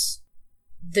mattress,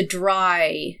 the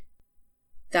dry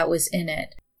that was in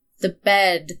it, the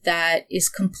bed that is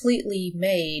completely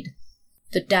made,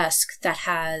 the desk that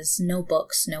has no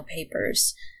books, no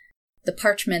papers, the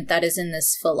parchment that is in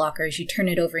this footlocker. As you turn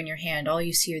it over in your hand, all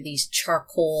you see are these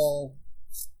charcoal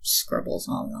scribbles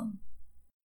on them.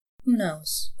 Who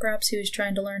knows? Perhaps he was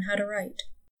trying to learn how to write.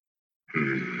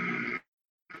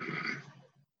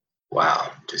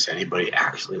 Wow. Does anybody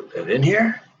actually live in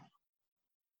here?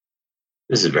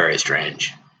 This is very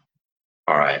strange.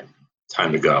 All right.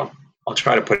 Time to go. I'll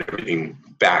try to put everything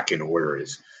back in order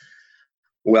as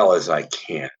well as I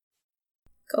can.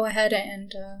 Go ahead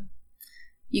and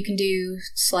you can do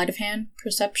sleight of hand,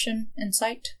 perception,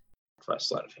 insight.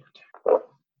 Sleight of hand.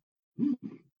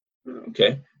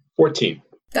 Okay. 14.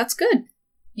 That's good.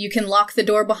 You can lock the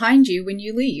door behind you when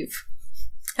you leave.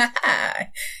 Ha ha!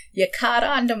 You caught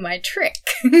on to my trick.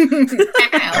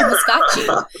 I almost got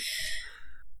you.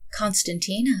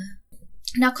 Constantina.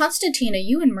 Now, Constantina,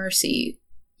 you and Mercy,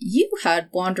 you had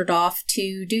wandered off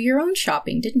to do your own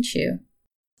shopping, didn't you?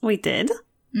 We did.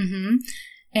 Mm-hmm.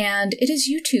 And it is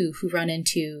you two who run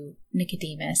into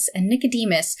Nicodemus. And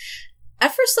Nicodemus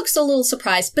at first looks a little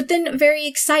surprised, but then very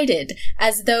excited,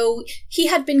 as though he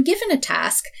had been given a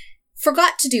task,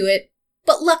 forgot to do it,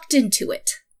 but lucked into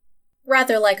it.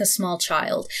 Rather like a small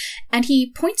child. And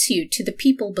he points you to the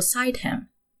people beside him.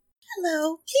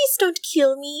 Hello, please don't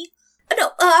kill me.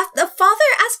 No, the father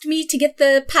asked me to get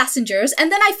the passengers,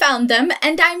 and then I found them,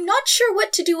 and I'm not sure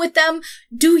what to do with them.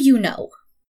 Do you know?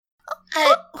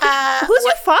 Who's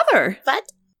your father?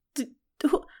 What?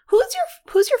 Who's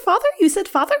your father? You said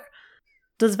father?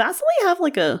 Does Vasily have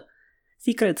like a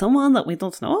secret someone that we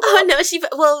don't know about? Oh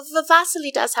no,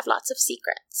 Vasily does have lots of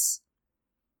secrets.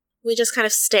 We just kind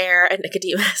of stare at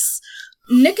Nicodemus.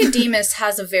 Nicodemus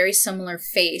has a very similar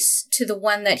face to the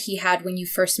one that he had when you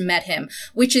first met him,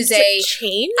 which is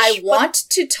change? I want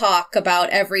to talk about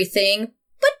everything,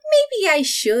 but maybe I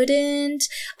shouldn't.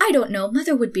 I don't know.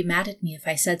 Mother would be mad at me if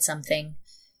I said something.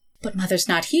 But Mother's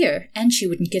not here, and she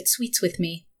wouldn't get sweets with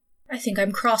me. I think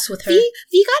I'm cross with her.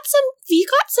 We got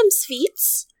some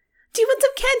sweets. Do you want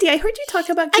some candy? I heard you talk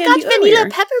about candy I got earlier. vanilla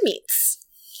peppermints.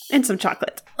 And some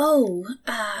chocolate. Oh,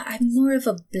 I'm more of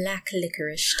a black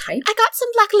licorice type. I got some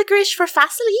black licorice for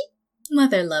Vasily.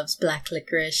 Mother loves black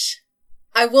licorice.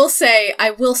 I will say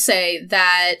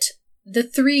that the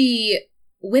three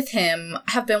with him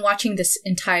have been watching this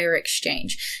entire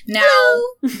exchange. Now,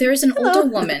 there's an older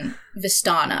woman,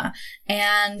 Vistana,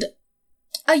 and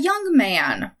a young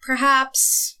man,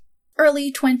 perhaps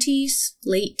early 20s,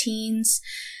 late teens,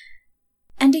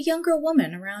 and a younger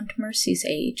woman around Mercy's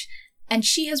age. And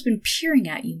she has been peering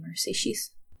at you, Mercy.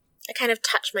 I kind of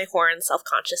touch my horn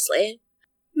self-consciously.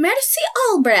 Mercy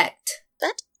Albrecht!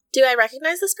 What? Do I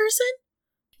recognize this person?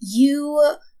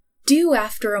 You do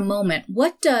after a moment.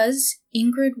 What does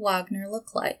Ingrid Wagner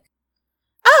look like?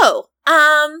 Oh,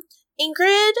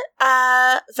 Ingrid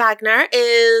Wagner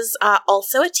is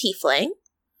also a tiefling.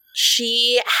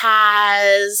 She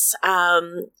has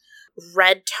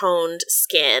red-toned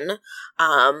skin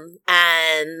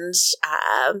and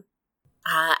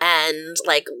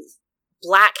like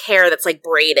black hair that's like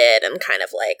braided and kind of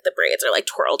like the braids are like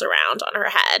twirled around on her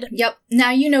head. Yep.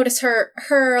 Now you notice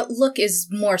her look is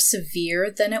more severe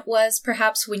than it was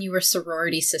perhaps when you were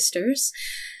sorority sisters.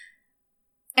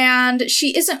 And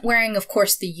she isn't wearing, of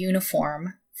course, the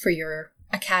uniform for your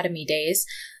academy days,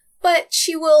 but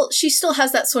she still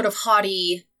has that sort of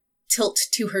haughty tilt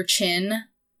to her chin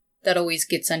that always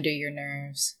gets under your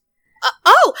nerves.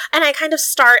 And I kind of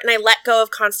start and I let go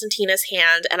of Constantina's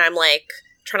hand and I'm like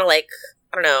trying to like,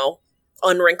 I don't know,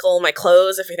 unwrinkle my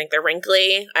clothes if I think they're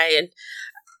wrinkly. And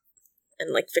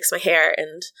like fix my hair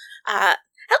and,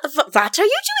 what are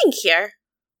you doing here?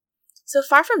 So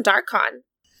far from Darkon.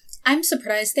 I'm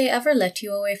surprised they ever let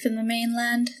you away from the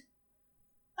mainland.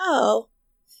 Oh.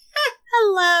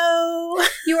 Hello.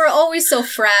 You were always so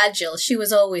fragile. She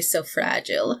was always so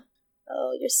fragile.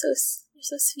 Oh, you're so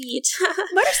sweet.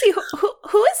 Mercy,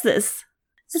 who is this?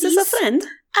 Is this a friend?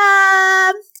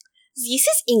 This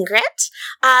is Ingrid.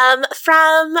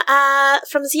 From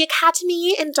the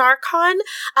academy in Darkon.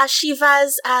 She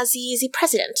was the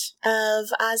president of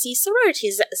the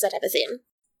sororities that I was in.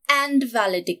 And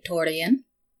valedictorian.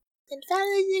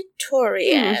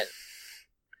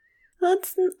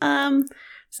 That's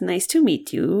it's nice to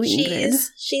meet you, Ingrid.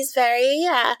 She's very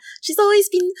she's always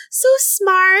been so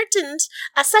smart and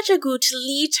such a good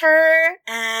leader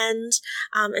and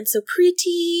so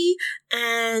pretty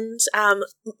and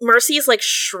Mercy is like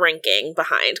shrinking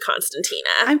behind Constantina.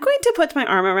 I'm going to put my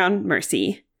arm around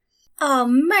Mercy. Oh,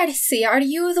 Mercy, are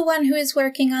you the one who is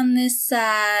working on this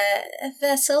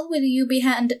vessel? Will you be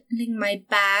handling my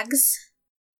bags?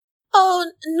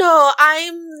 Oh, no,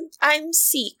 I'm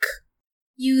Seek.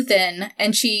 You then,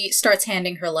 and she starts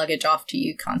handing her luggage off to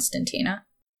you, Constantina.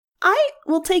 I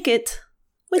will take it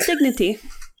with dignity.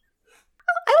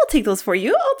 I will take those for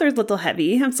you. Oh, they're a little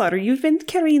heavy. I'm sorry, you've been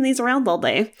carrying these around all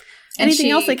day. Anything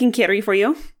else I can carry for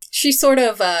you? She sort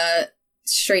of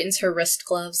straightens her wrist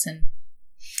gloves and...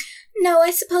 No, I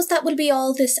suppose that will be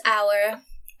all this hour.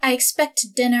 I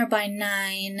expect dinner by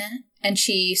 9. And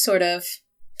she sort of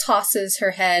tosses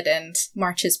her head and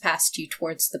marches past you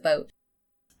towards the boat.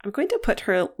 I'm going to put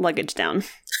her luggage down.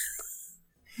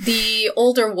 The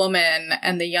older woman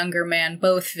and the younger man,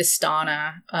 both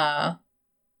Vistana,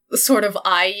 sort of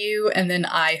eye you and then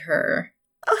eye her.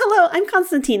 Oh, hello, I'm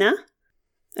Constantina.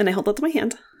 And I hold out my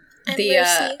hand.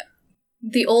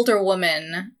 The older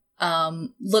woman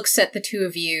looks at the two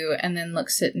of you and then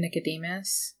looks at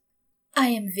Nicodemus. I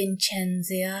am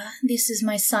Vincenzia. This is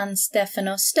my son,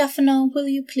 Stefano. Stefano, will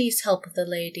you please help the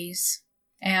ladies?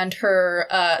 And her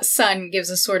son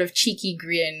gives a sort of cheeky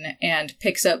grin and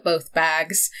picks up both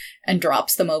bags and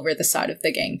drops them over the side of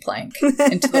the gangplank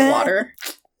into the water.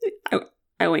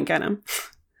 I wink at him.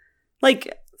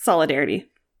 Like, solidarity.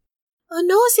 Oh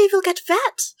no, they will get wet.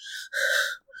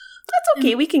 That's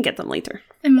okay, we can get them later.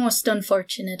 A most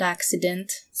unfortunate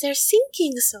accident. They're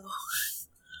sinking so.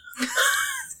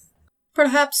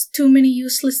 Perhaps too many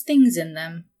useless things in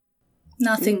them.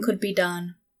 Nothing could be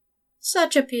done.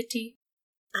 Such a pity.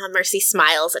 Mercy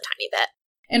smiles a tiny bit.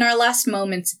 In our last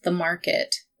moments at the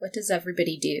market, what does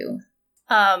everybody do?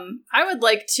 I would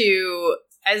like to,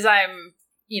 as I'm,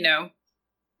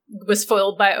 was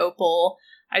foiled by Opal,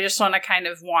 I just want to kind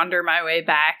of wander my way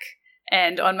back.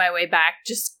 And on my way back,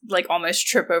 just like almost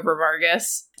trip over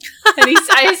Vargas. And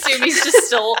I assume he's just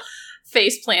still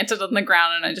face planted on the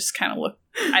ground. And I just kind of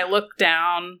look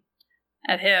down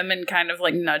at him and kind of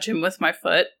like nudge him with my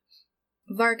foot.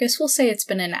 Vargas, we'll say it's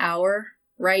been an hour.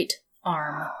 Right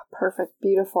arm. Perfect.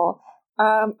 Beautiful.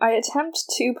 I attempt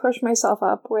to push myself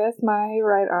up with my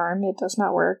right arm. It does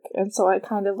not work. And so I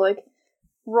kind of like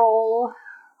roll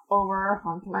over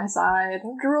onto my side.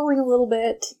 I'm drooling a little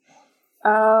bit.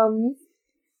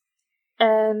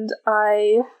 And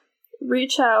I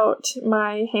reach out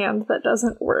my hand that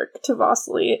doesn't work to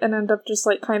Vasily and end up just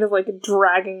like kind of like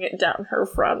dragging it down her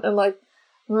front and like,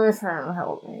 my friend,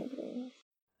 help me, please.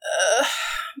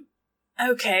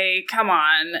 Okay, come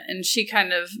on. And she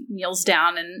kind of kneels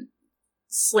down and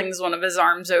slings one of his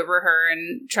arms over her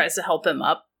and tries to help him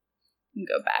up and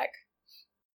go back.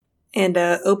 And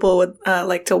Opal would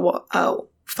like to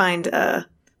find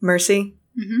Mercy.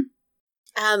 Mm-hmm.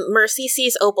 Mercy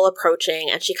sees Opal approaching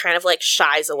and she kind of like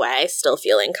shies away, still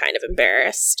feeling kind of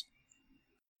embarrassed.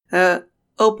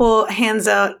 Opal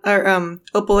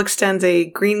Opal extends a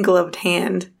green-gloved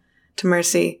hand to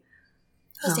Mercy.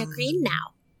 Oh, they're green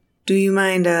now. Do you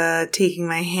mind taking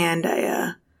my hand?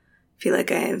 I feel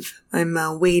like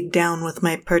I'm weighed down with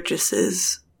my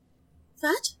purchases.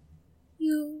 What?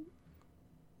 You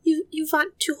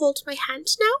want to hold my hand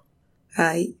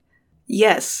now?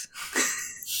 Yes.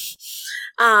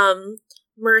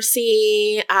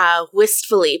 Mercy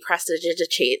wistfully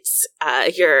prestidigitates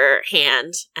your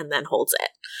hand and then holds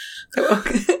it.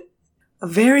 Okay. A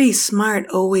very smart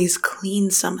always clean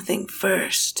something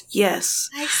first. Yes.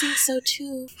 I think so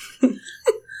too.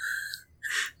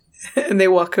 And they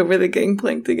walk over the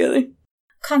gangplank together.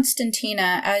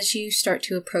 Constantina, as you start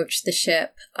to approach the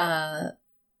ship,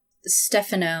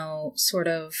 Stefano sort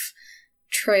of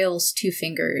trails 2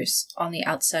 fingers on the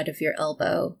outside of your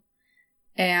elbow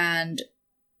and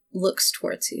looks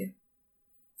towards you.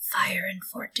 Fire and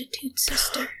fortitude,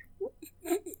 sister.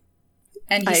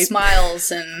 And he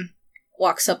smiles and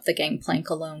walks up the gangplank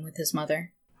alone with his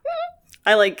mother.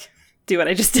 I do what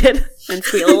I just did and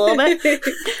squeal a little bit.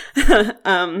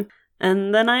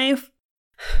 And then I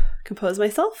compose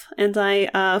myself and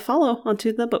I follow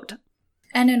onto the boat.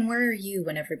 And then where are you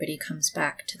when everybody comes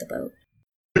back to the boat?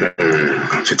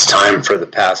 If it's time for the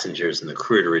passengers and the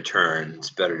crew to return, it's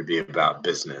better to be about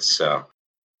business. So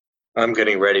I'm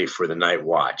getting ready for the night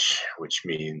watch, which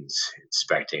means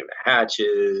inspecting the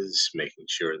hatches, making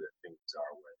sure that things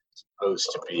are where they're supposed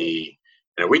to be.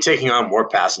 And are we taking on more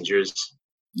passengers?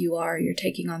 You are. You're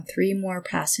taking on 3 more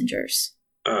passengers.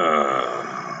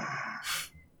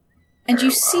 And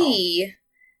you see,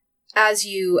 as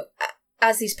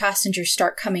these passengers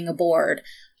start coming aboard,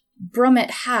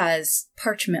 Brummett has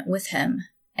parchment with him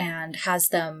and has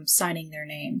them signing their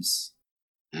names.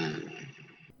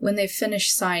 When they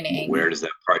finish signing... Where does that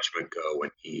parchment go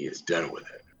when he is done with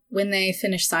it? When they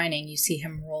finish signing, you see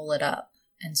him roll it up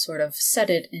and sort of set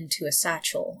it into a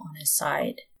satchel on his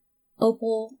side.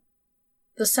 Opal,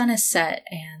 the sun is set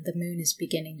and the moon is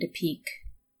beginning to peek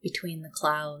between the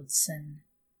clouds, and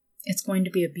it's going to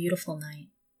be a beautiful night.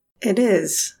 It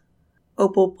is.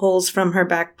 Opal pulls from her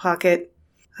back pocket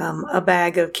a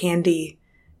bag of candy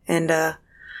and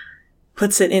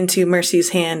puts it into Mercy's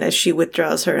hand as she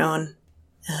withdraws her own.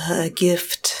 A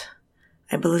gift.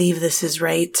 I believe this is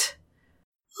right.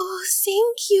 Oh,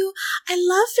 thank you. I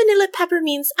love vanilla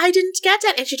peppermints. I didn't get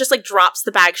it. And she just drops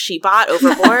the bag she bought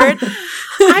overboard.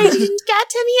 I didn't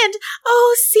get any. And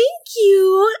oh, thank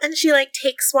you. And she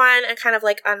takes one and kind of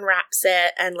unwraps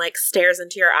it and stares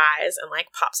into your eyes and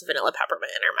pops a vanilla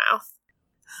peppermint in her mouth.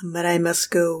 But I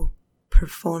must go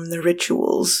perform the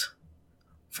rituals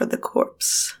for the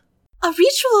corpse.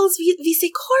 Rituals? We say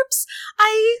corpse?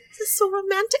 This is so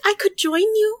romantic. I could join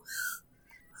you.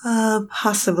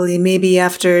 Possibly. Maybe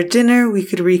after dinner we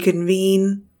could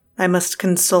reconvene. I must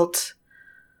consult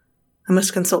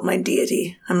my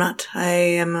deity.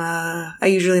 I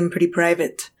usually am pretty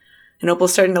private. And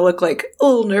Opal's starting to look a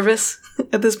little nervous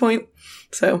at this point.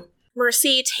 So.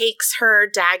 Mercy takes her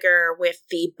dagger with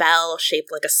the bell shaped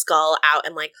like a skull out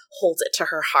and holds it to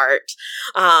her heart,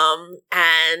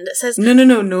 and says,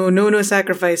 No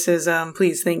sacrifices,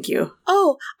 please, thank you.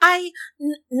 Oh, I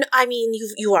mean,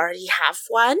 you already have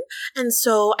one, and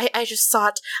so I just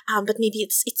thought, but maybe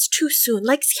it's too soon,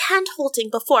 hand holding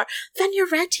before, then you're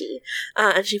ready.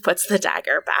 And she puts the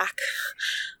dagger back,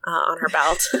 on her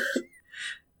belt.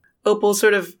 Opal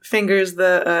sort of fingers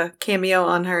the, cameo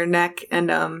on her neck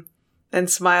and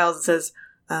smiles and says,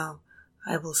 "Oh,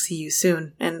 I will see you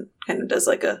soon," and kind of does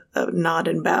a nod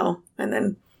and bow, and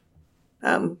then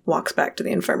walks back to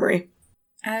the infirmary.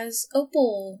 As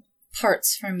Opal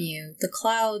parts from you, the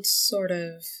clouds sort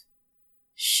of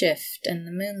shift, and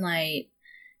the moonlight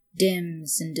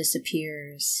dims and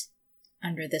disappears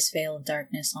under this veil of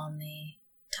darkness on the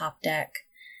top deck,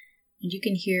 and you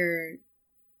can hear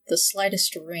the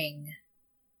slightest ring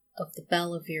of the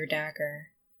bell of your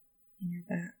dagger in your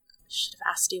back. Should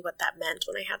have asked you what that meant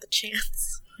when I had the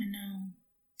chance. I know.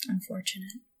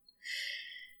 Unfortunate.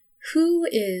 Who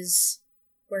is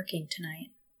working tonight?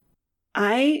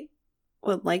 I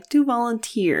would like to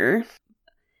volunteer,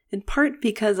 in part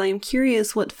because I'm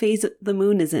curious what phase the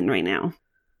moon is in right now.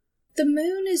 The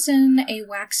moon is in a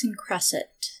waxing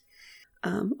crescent.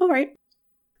 All right.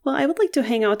 Well, I would like to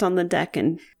hang out on the deck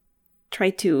and try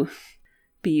to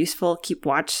be useful, keep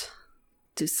watch,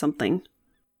 do something.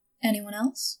 Anyone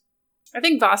else? I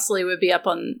think Vasily would be up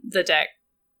on the deck.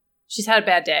 She's had a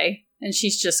bad day, and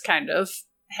she's just kind of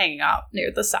hanging out near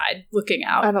the side, looking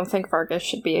out. I don't think Vargas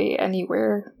should be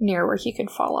anywhere near where he could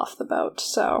fall off the boat,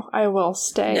 so I will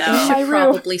stay in No, my should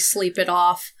room. probably sleep it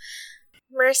off.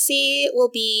 Mercy will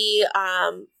be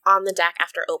on the deck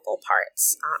after Opal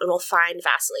parts, and we'll find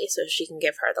Vasily so she can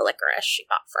give her the licorice she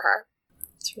bought for her.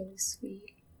 It's really sweet.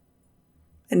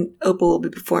 And Opal will be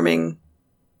performing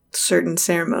certain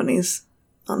ceremonies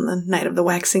on the night of the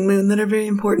waxing moon that are very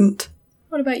important.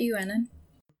 What about you, Enon?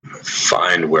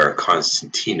 Find where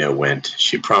Constantina went.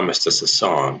 She promised us a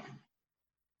song.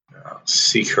 I'll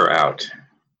seek her out.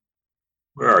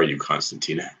 Where are you,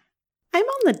 Constantina? I'm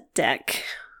on the deck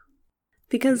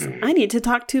because I need to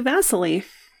talk to Vasily.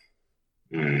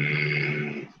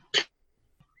 Did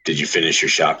you finish your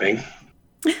shopping?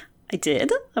 I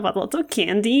did. I bought lots of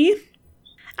candy.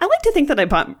 I like to think that I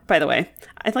bought, by the way,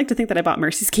 I'd like to think that I bought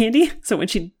Mercy's candy. So when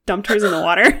she dumped hers in the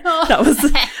water, that was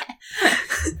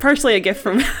partially a gift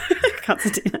from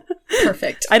Constantina.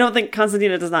 Perfect. I don't think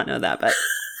Constantina does not know that, but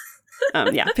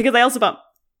yeah, because I also bought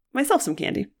myself some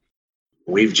candy.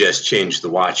 We've just changed the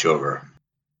watch over.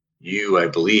 You, I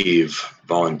believe,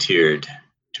 volunteered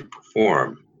to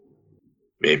perform.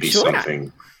 Maybe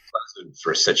something pleasant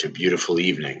for such a beautiful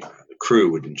evening. The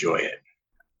crew would enjoy it.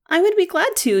 I would be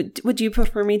glad to. Would you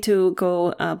prefer me to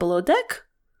go below deck?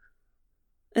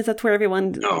 Is that where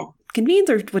everyone convenes,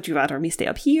 or would you rather me stay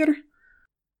up here?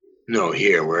 No,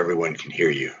 here, where everyone can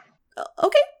hear you.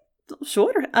 Okay,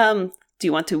 sure. Do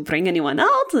you want to bring anyone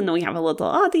else? And we have a little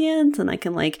audience, and I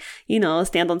can,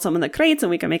 stand on some of the crates,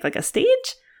 and we can make, a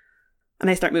stage? And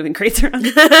I start moving crates around.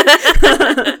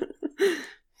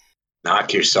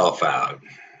 Knock yourself out.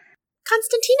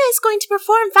 Constantina is going to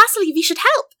perform. Vasily, we should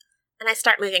help. And I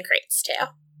start moving crates, too.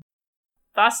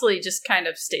 Vasily just kind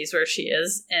of stays where she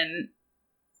is and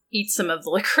eats some of the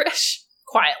licorice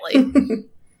quietly.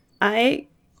 I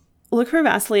look for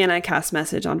Vasily and I cast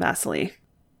message on Vasily.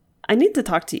 I need to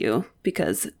talk to you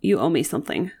because you owe me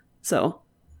something. So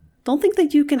don't think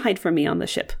that you can hide from me on the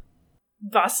ship.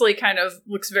 Vasily kind of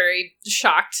looks very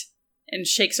shocked and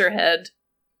shakes her head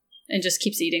and just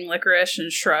keeps eating licorice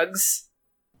and shrugs.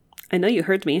 I know you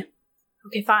heard me.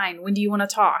 Okay, fine. When do you want to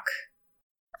talk?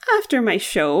 After my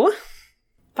show.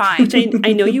 Fine. Which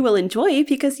I know you will enjoy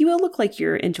because you will look like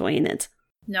you're enjoying it.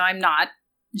 No, I'm not.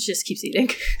 She just keeps eating.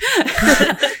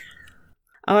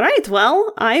 All right,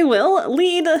 well, I will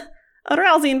lead a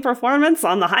rousing performance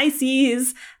on the high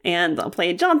seas, and I'll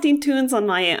play jaunty tunes on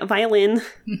my violin.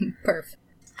 Perfect.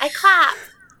 I clap.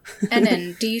 And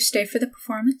then, do you stay for the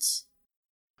performance?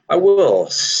 I will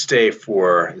stay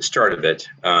for the start of it.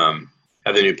 Have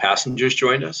the new passengers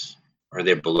joined us? Or are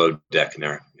they below deck in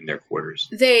their quarters?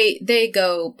 They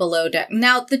go below deck.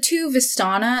 Now, the two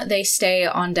Vistana, they stay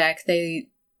on deck. They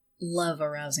love a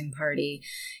rousing party.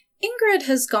 Ingrid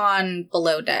has gone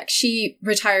below deck. She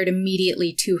retired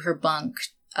immediately to her bunk.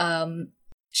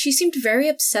 She seemed very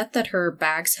upset that her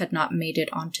bags had not made it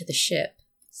onto the ship.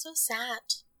 So sad.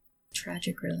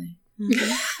 Tragic, really.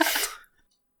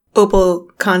 Opal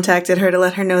contacted her to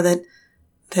let her know that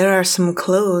there are some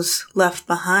clothes left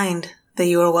behind that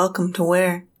you are welcome to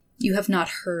wear. You have not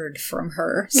heard from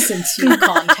her since you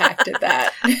contacted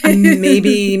that.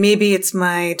 Maybe it's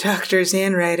my doctor's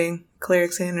handwriting,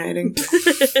 cleric's handwriting.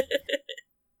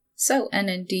 So, and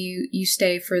then do you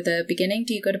stay for the beginning?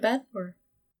 Do you go to bed, or?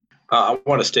 I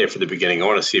want to stay for the beginning. I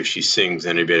want to see if she sings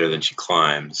any better than she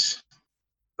climbs.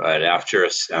 But after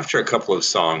a couple of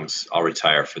songs, I'll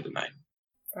retire for the night.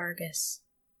 Vargas.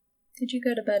 Did you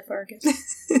go to bed, Vargas?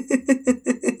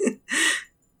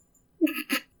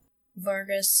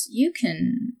 Vargas, you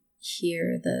can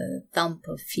hear the thump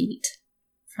of feet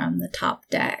from the top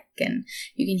deck, and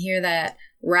you can hear that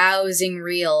rousing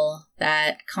reel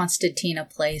that Constantina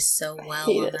plays so well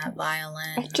on that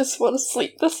violin. I just want to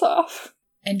sleep this off.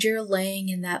 And you're laying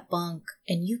in that bunk,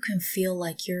 and you can feel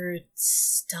like your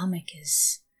stomach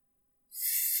is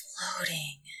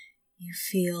floating. You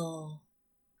feel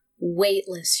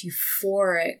weightless,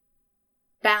 euphoric,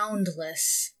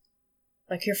 boundless,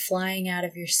 like you're flying out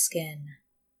of your skin.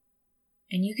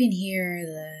 And you can hear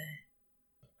the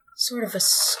sort of a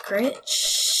scratch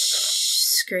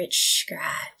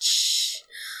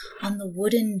on the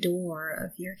wooden door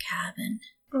of your cabin.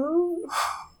 Oh.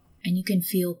 And you can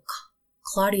feel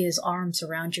Claudia's arms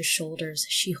around your shoulders.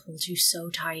 She holds you so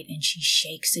tight and she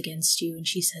shakes against you and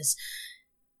she says,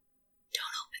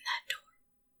 "Don't open that door."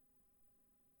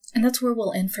 And that's where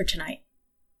we'll end for tonight.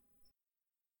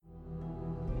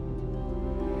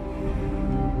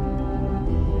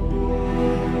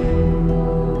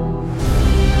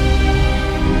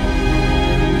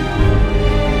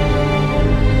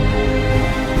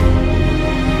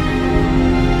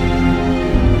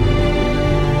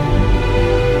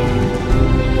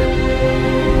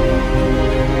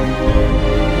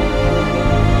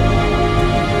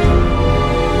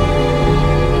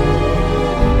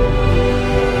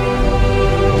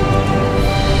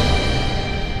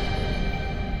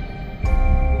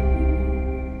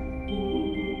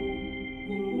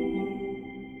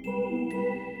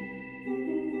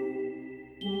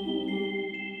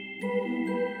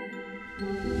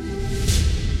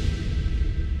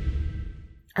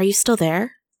 Are you still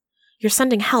there? You're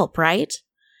sending help, right?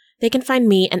 They can find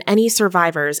me and any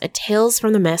survivors at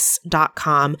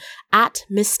talesfromthemist.com, at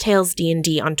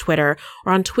MissTalesDND on Twitter,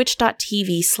 or on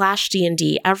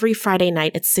twitch.tv/DND every Friday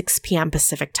night at 6 p.m.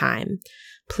 Pacific time.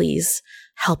 Please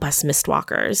help us,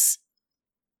 Mistwalkers.